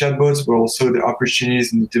regarding the chatbots, but also the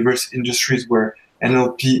opportunities in the diverse industries where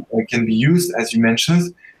NLP can be used, as you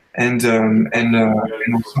mentioned, and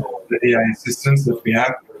also the AI assistants that we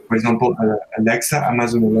have. For example, Alexa,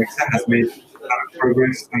 Amazon Alexa has made a lot of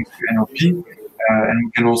progress thanks to NLP, and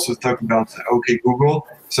we can also talk about OK Google.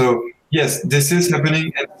 So yes, this is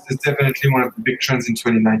happening, and this is definitely one of the big trends in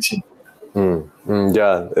 2019.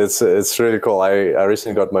 Yeah, it's really cool. I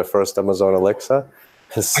recently got my first Amazon Alexa,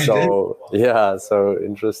 so yeah, so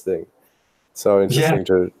interesting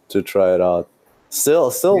to try it out.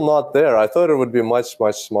 Still not there. I thought it would be much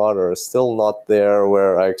smarter. Still not there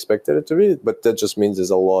where I expected it to be, but that just means there's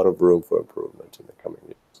a lot of room for improvement in the coming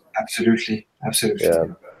years. Absolutely. Yeah.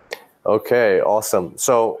 Okay, awesome.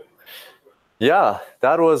 So yeah,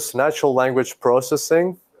 that was natural language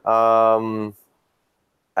processing. And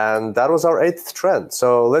that was our 8th trend.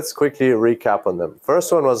 So let's quickly recap on them.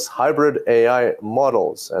 First one was hybrid AI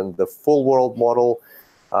models and the full world model,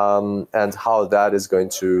 and how that is going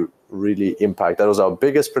to really impact. That was our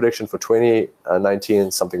biggest prediction for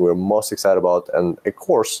 2019, something we're most excited about, and a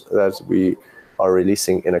course that we are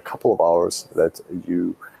releasing in a couple of hours that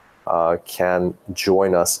you can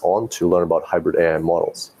join us on to learn about hybrid AI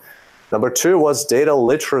models. Number 2 was data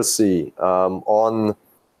literacy, on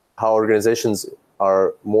how organizations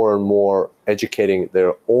are more and more educating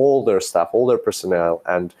all their staff, all their personnel,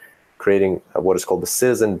 and creating what is called the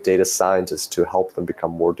citizen data scientists to help them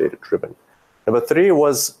become more data-driven. Number 3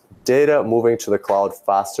 was data moving to the cloud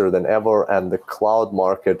faster than ever, and the cloud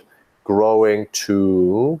market growing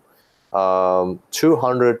to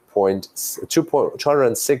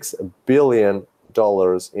 $206 billion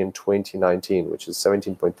in 2019, which is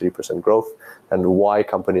 17.3% growth, and why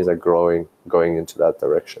companies are going into that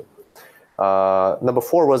direction. Number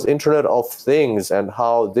 4 was Internet of Things, and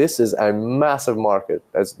how this is a massive market.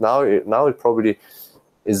 As now it probably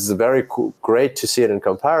is very great to see it in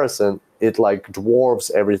comparison. It like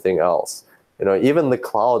dwarfs everything else. You know, even the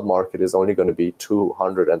cloud market is only going to be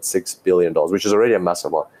 $206 billion, which is already a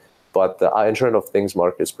massive one. But the Internet of Things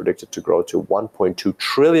market is predicted to grow to $1.2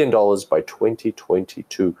 trillion by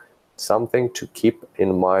 2022. Something to keep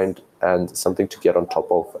in mind and something to get on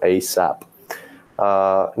top of ASAP.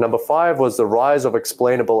 Number 5 was the rise of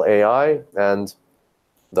explainable AI and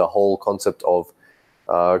the whole concept of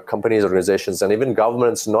companies, organizations, and even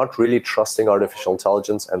governments not really trusting artificial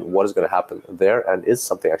intelligence and what is going to happen there, and is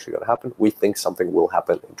something actually going to happen. We think something will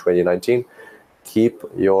happen in 2019. Keep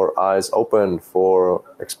your eyes open for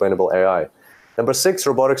explainable AI. Number 6,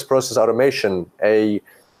 robotics process automation, a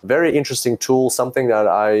very interesting tool, something that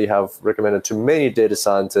I have recommended to many data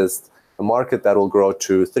scientists, a market that will grow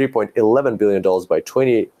to $3.11 billion by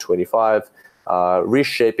 2025,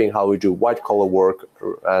 reshaping how we do white-collar work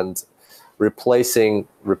and replacing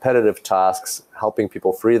repetitive tasks, helping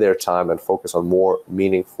people free their time and focus on more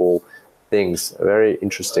meaningful things. A very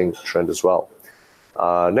interesting trend as well.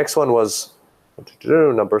 Next one was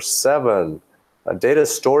number 7. Data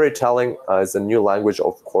storytelling is the new language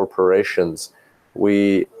of corporations.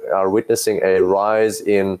 We are witnessing a rise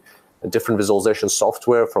in different visualization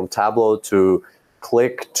software, from Tableau to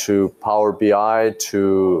Qlik to Power BI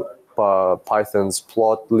to Python's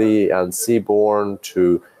Plotly and Seaborn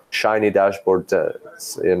to shiny dashboard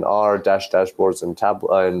in R, dashboards in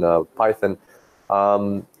Python.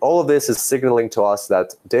 All of this is signaling to us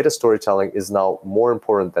that data storytelling is now more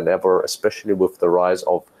important than ever, especially with the rise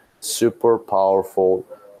of super powerful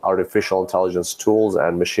artificial intelligence tools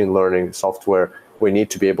and machine learning software. We need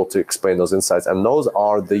to be able to explain those insights. And those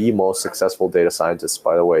are the most successful data scientists,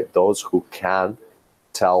 by the way, those who can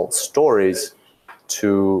tell stories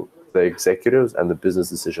to the executives and the business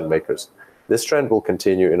decision makers. This trend will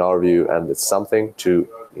continue in our view, and it's something to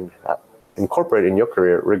incorporate in your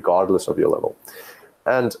career regardless of your level.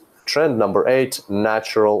 And trend number 8,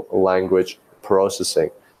 natural language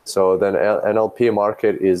processing. So the NLP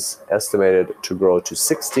market is estimated to grow to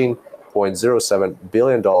 $16.07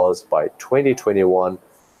 billion by 2021.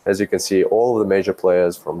 As you can see, all of the major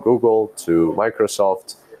players from Google to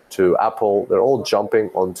Microsoft to Apple, they're all jumping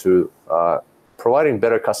onto providing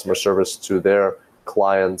better customer service to their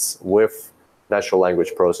clients with natural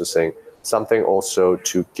language processing, something also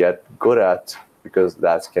to get good at, because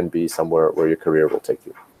that can be somewhere where your career will take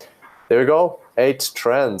you. There we go. 8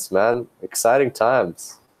 trends, man. Exciting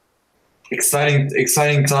times. Exciting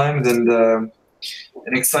times, and an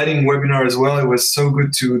exciting webinar as well. It was so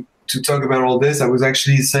good to talk about all this. I was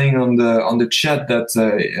actually saying on the chat that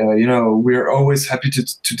we're always happy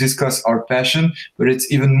to discuss our passion, but it's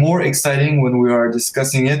even more exciting when we are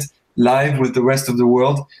discussing it live with the rest of the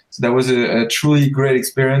world. So that was a truly great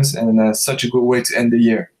experience, and such a good way to end the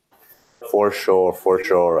year. For sure.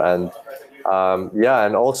 And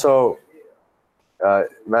and also,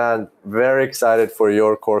 man, very excited for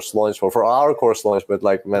your course launch, for our course launch, but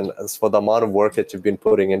as for the amount of work that you've been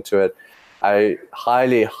putting into it, I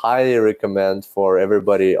highly recommend for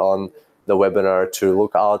everybody on the webinar to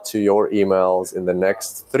look out to your emails in the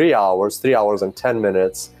next 3 hours and 10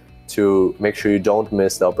 minutes, to make sure you don't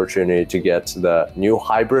miss the opportunity to get the new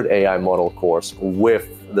hybrid AI model course with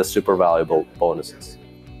the super valuable bonuses.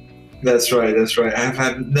 That's right.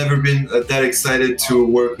 I've never been that excited to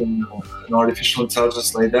work on an artificial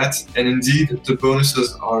intelligence like that. And indeed, the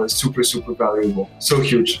bonuses are super valuable. So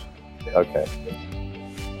huge. Okay.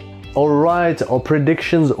 All right, our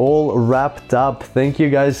predictions all wrapped up. Thank you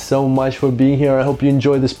guys so much for being here. I hope you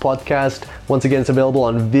enjoyed this podcast. Once again, it's available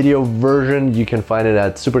on video version. You can find it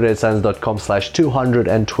at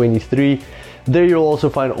superdatascience.com/223. There you'll also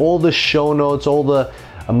find all the show notes, all the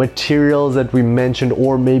materials that we mentioned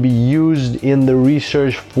or maybe used in the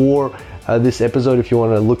research for this episode. If you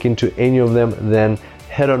want to look into any of them, then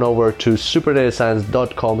head on over to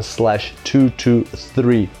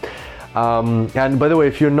superdatascience.com/223. And by the way,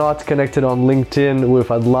 if you're not connected on LinkedIn with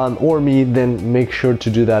Adlan or me, then make sure to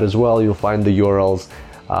do that as well. You'll find the URLs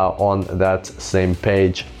on that same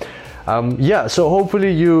page. So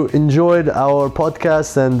hopefully you enjoyed our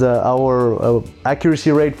podcast and our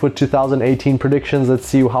accuracy rate for 2018 predictions. Let's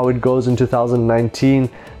see how it goes in 2019.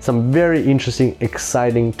 Some very interesting,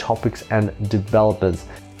 exciting topics and developments.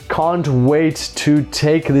 Can't wait to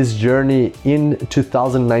take this journey in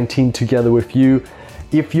 2019 together with you.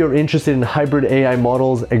 If you're interested in hybrid AI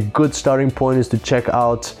models, a good starting point is to check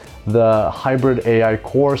out the hybrid AI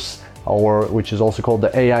course, which is also called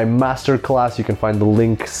the AI Masterclass. You can find the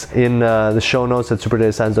links in the show notes at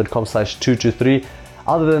superdatascience.com/223.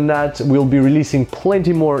 Other than that, we'll be releasing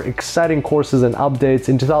plenty more exciting courses and updates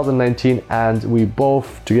in 2019, and we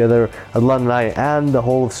both together, Adlan and I, and the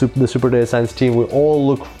whole of the Super Data Science team, we all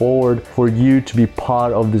look forward for you to be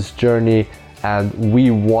part of this journey, and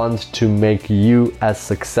we want to make you as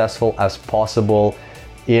successful as possible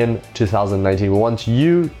in 2019. We want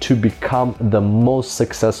you to become the most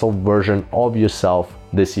successful version of yourself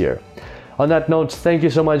this year. On that note, thank you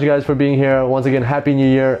so much guys for being here. Once again, Happy New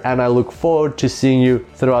Year, and I look forward to seeing you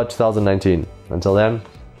throughout 2019. Until then,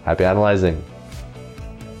 happy analyzing.